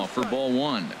fastball for ball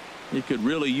 1. He could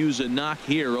really use a knock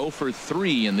here. 0 for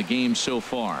 3 in the game so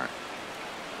far.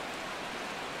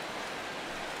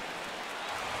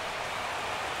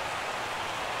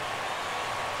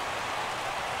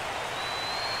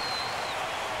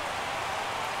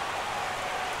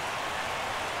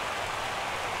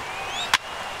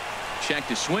 Check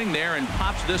to swing there and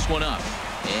pops this one up.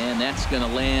 And that's going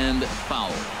to land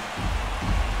foul.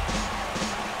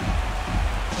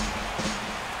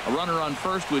 A runner on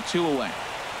first with 2 away.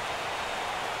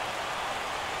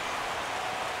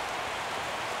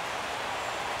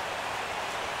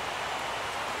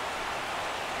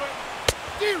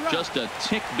 Just a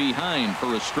tick behind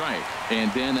for a strike.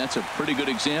 And Dan, that's a pretty good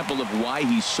example of why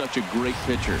he's such a great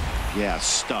pitcher. Yeah,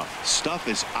 stuff. Stuff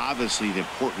is obviously the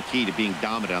important key to being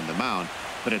dominant on the mound,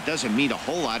 but it doesn't mean a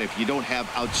whole lot if you don't have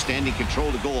outstanding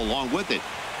control to go along with it.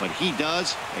 But he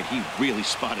does, and he really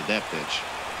spotted that pitch.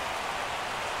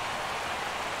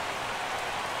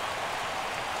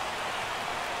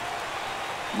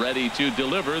 Ready to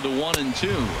deliver the 1-2,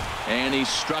 and he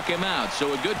struck him out.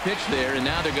 So a good pitch there, and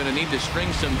now they're going to need to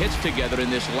string some hits together in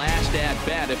this last at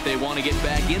bat if they want to get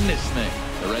back in this thing.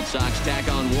 The Red Sox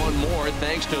tack on 1 more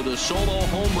thanks to the solo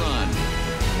home run.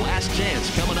 Last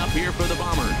chance coming up here for the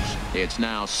Bombers. It's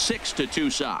now 6-2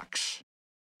 Sox.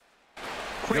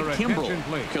 Craig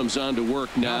Kimbrell comes on to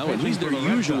work now, and he's their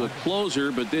usual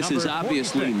closer, but this is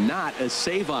obviously not a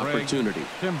save opportunity.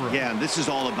 Yeah, and this is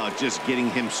all about just getting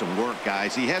him some work,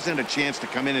 guys. He hasn't had a chance to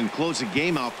come in and close the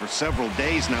game out for several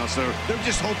days now, so they're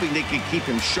just hoping they can keep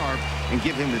him sharp and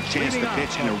give him the chance to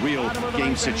pitch in a real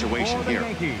game situation here.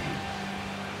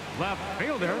 Left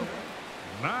fielder,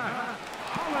 Matt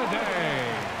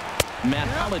Holliday. Matt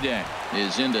Holliday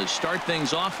is in to start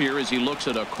things off here as he looks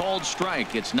at a called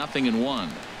strike. It's 0-1.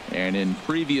 And in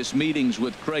previous meetings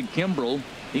with Craig Kimbrell,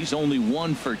 he's only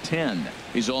 1 for 10.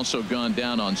 He's also gone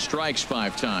down on strikes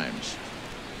 5 times.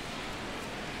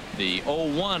 The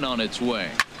 0-1 on its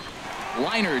way.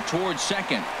 Liner towards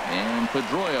second, and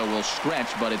Pedroia will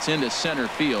stretch, but it's into center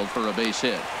field for a base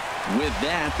hit. With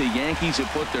that, the Yankees have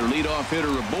put their leadoff hitter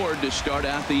aboard to start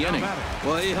out the inning.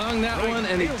 Well, he hung that one,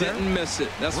 and he didn't miss it.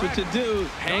 That's what you do.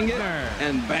 Hang it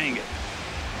and bang it.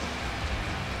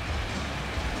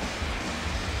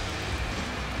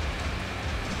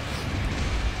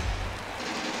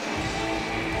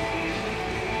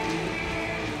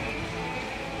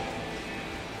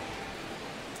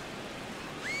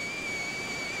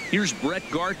 Here's Brett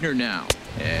Gardner now,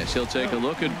 as he'll take a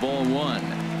look at ball 1.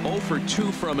 0 for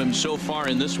 2 from him so far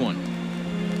in this one.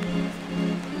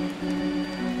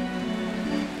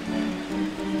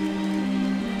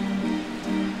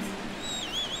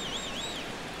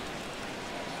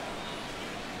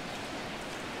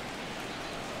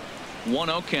 One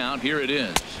 0 count. Here it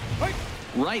is.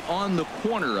 Right on the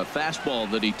corner, a fastball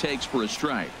that he takes for a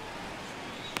strike.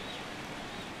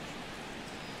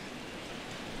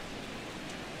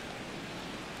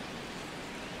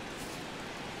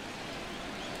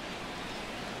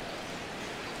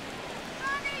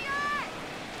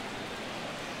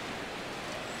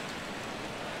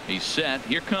 He's set.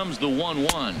 Here comes the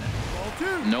 1-1.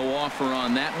 No offer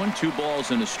on that one. 2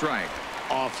 balls and a strike.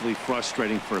 Awfully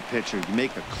frustrating for a pitcher. You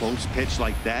make a close pitch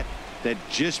like that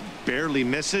just barely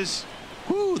misses.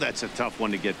 Whoo, that's a tough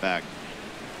one to get back.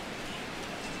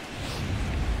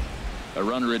 A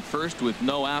runner at first with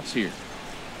no outs here.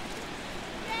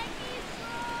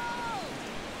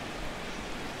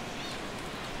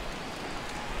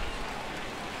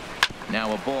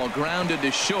 Now a ball grounded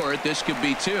to short. This could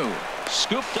be 2.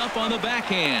 Scooped up on the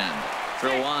backhand.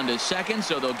 Throw on to second,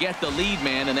 so they'll get the lead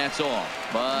man, and that's all.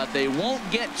 But they won't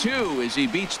get 2 as he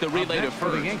beats the relay to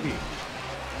first.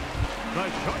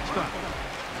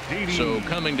 So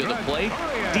coming to the plate,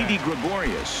 Didi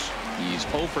Gregorius. He's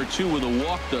 0 for 2 with a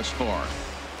walk thus far.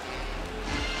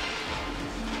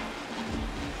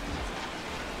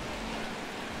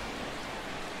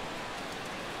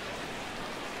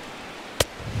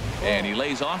 And he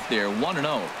lays off there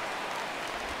 1-0.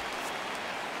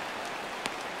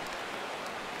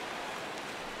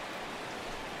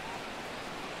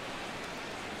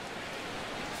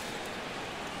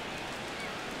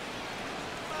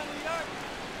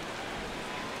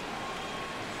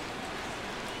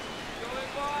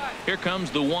 Here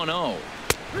comes the 1-0.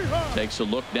 Takes a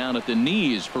look down at the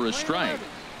knees for a strike.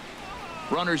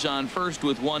 Runners on first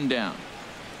with one down.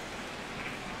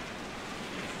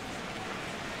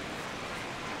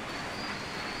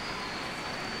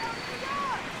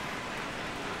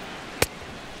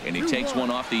 And he takes one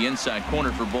off the inside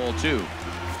corner for ball 2.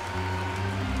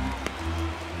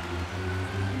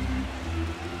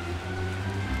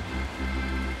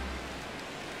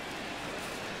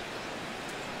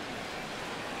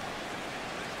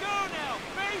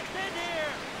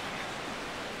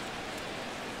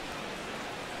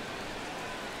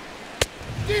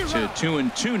 To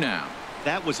 2-2 now.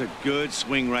 That was a good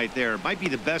swing right there. Might be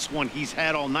the best one he's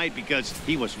had all night because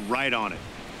he was right on it.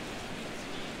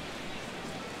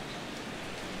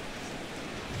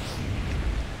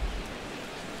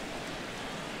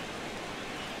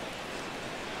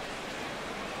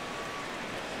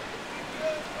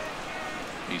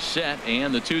 He's set,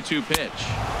 and the 2-2 pitch.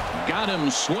 Got him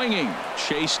swinging.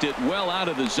 Chased it well out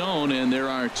of the zone, and there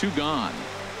are 2 gone.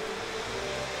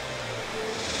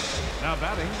 Now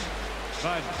batting,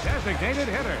 the designated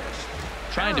hitter.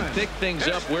 Trying to pick things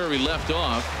up where we left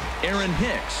off, Aaron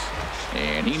Hicks.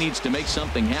 And he needs to make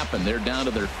something happen. They're down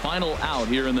to their final out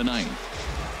here in the 9th.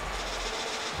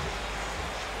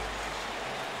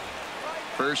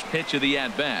 First pitch of the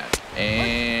at-bat.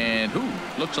 And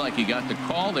looks like he got the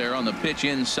call there on the pitch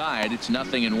inside. It's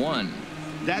 0-1.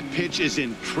 That pitch is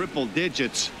in triple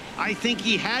digits. I think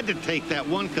he had to take that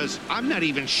one because I'm not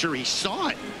even sure he saw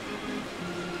it.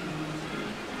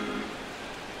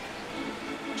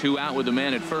 2 out with the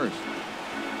man at first.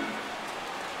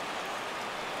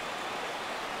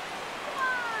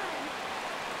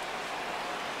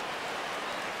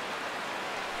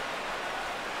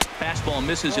 Fastball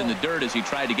misses in the dirt as he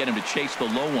tried to get him to chase the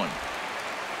low one.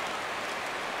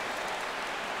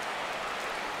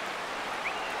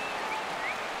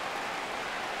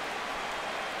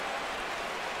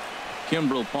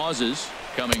 Kimbrel pauses,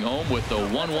 coming home with the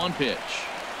 1-1 pitch.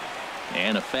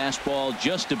 And a fastball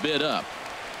just a bit up.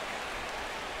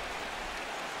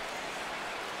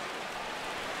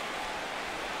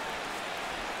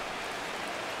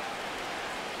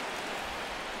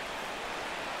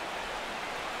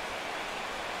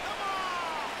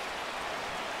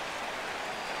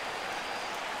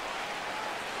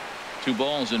 Two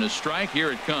balls and a strike.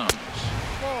 Here it comes.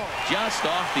 Just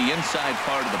off the inside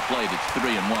part of the plate. It's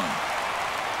 3-1.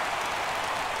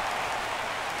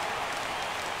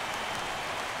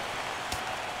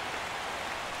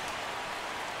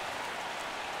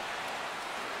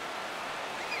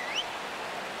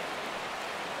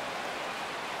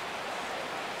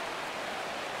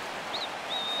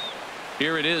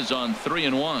 Here it is on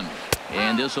 3-1.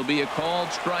 And this will be a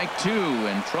called strike 2,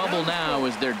 and trouble now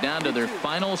as they're down to their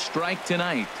final strike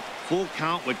tonight. Full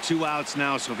count with 2 outs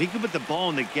now, so if he could put the ball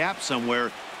in the gap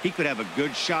somewhere, he could have a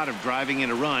good shot of driving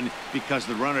in a run because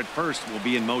the runner at first will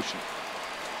be in motion.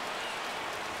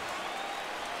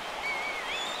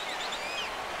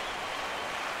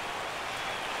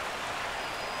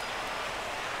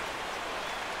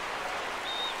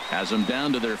 Has them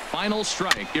down to their final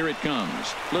strike. Here it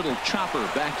comes. Little chopper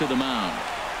back to the mound.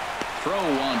 Throw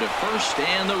on to first,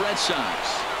 and the Red Sox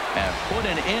have put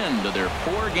an end to their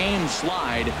 4-game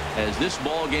slide as this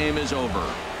ball game is over.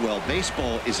 Well,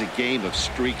 baseball is a game of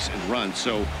streaks and runs,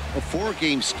 so a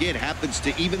 4-game skid happens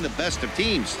to even the best of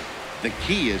teams. The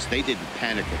key is they didn't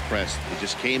panic or press. They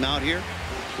just came out here,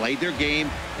 played their game,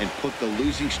 and put the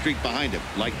losing streak behind them,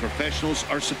 like professionals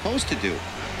are supposed to do.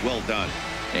 Well done.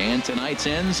 And tonight's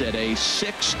ends at a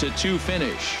 6-2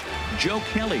 finish. Joe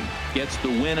Kelly gets the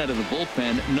win out of the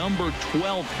bullpen, number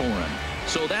 12 for him.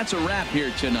 So that's a wrap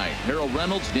here tonight. Harold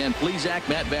Reynolds, Dan Plesac,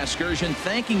 Matt Vasgersian,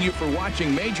 thanking you for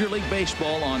watching Major League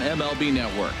Baseball on MLB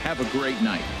Network. Have a great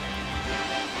night.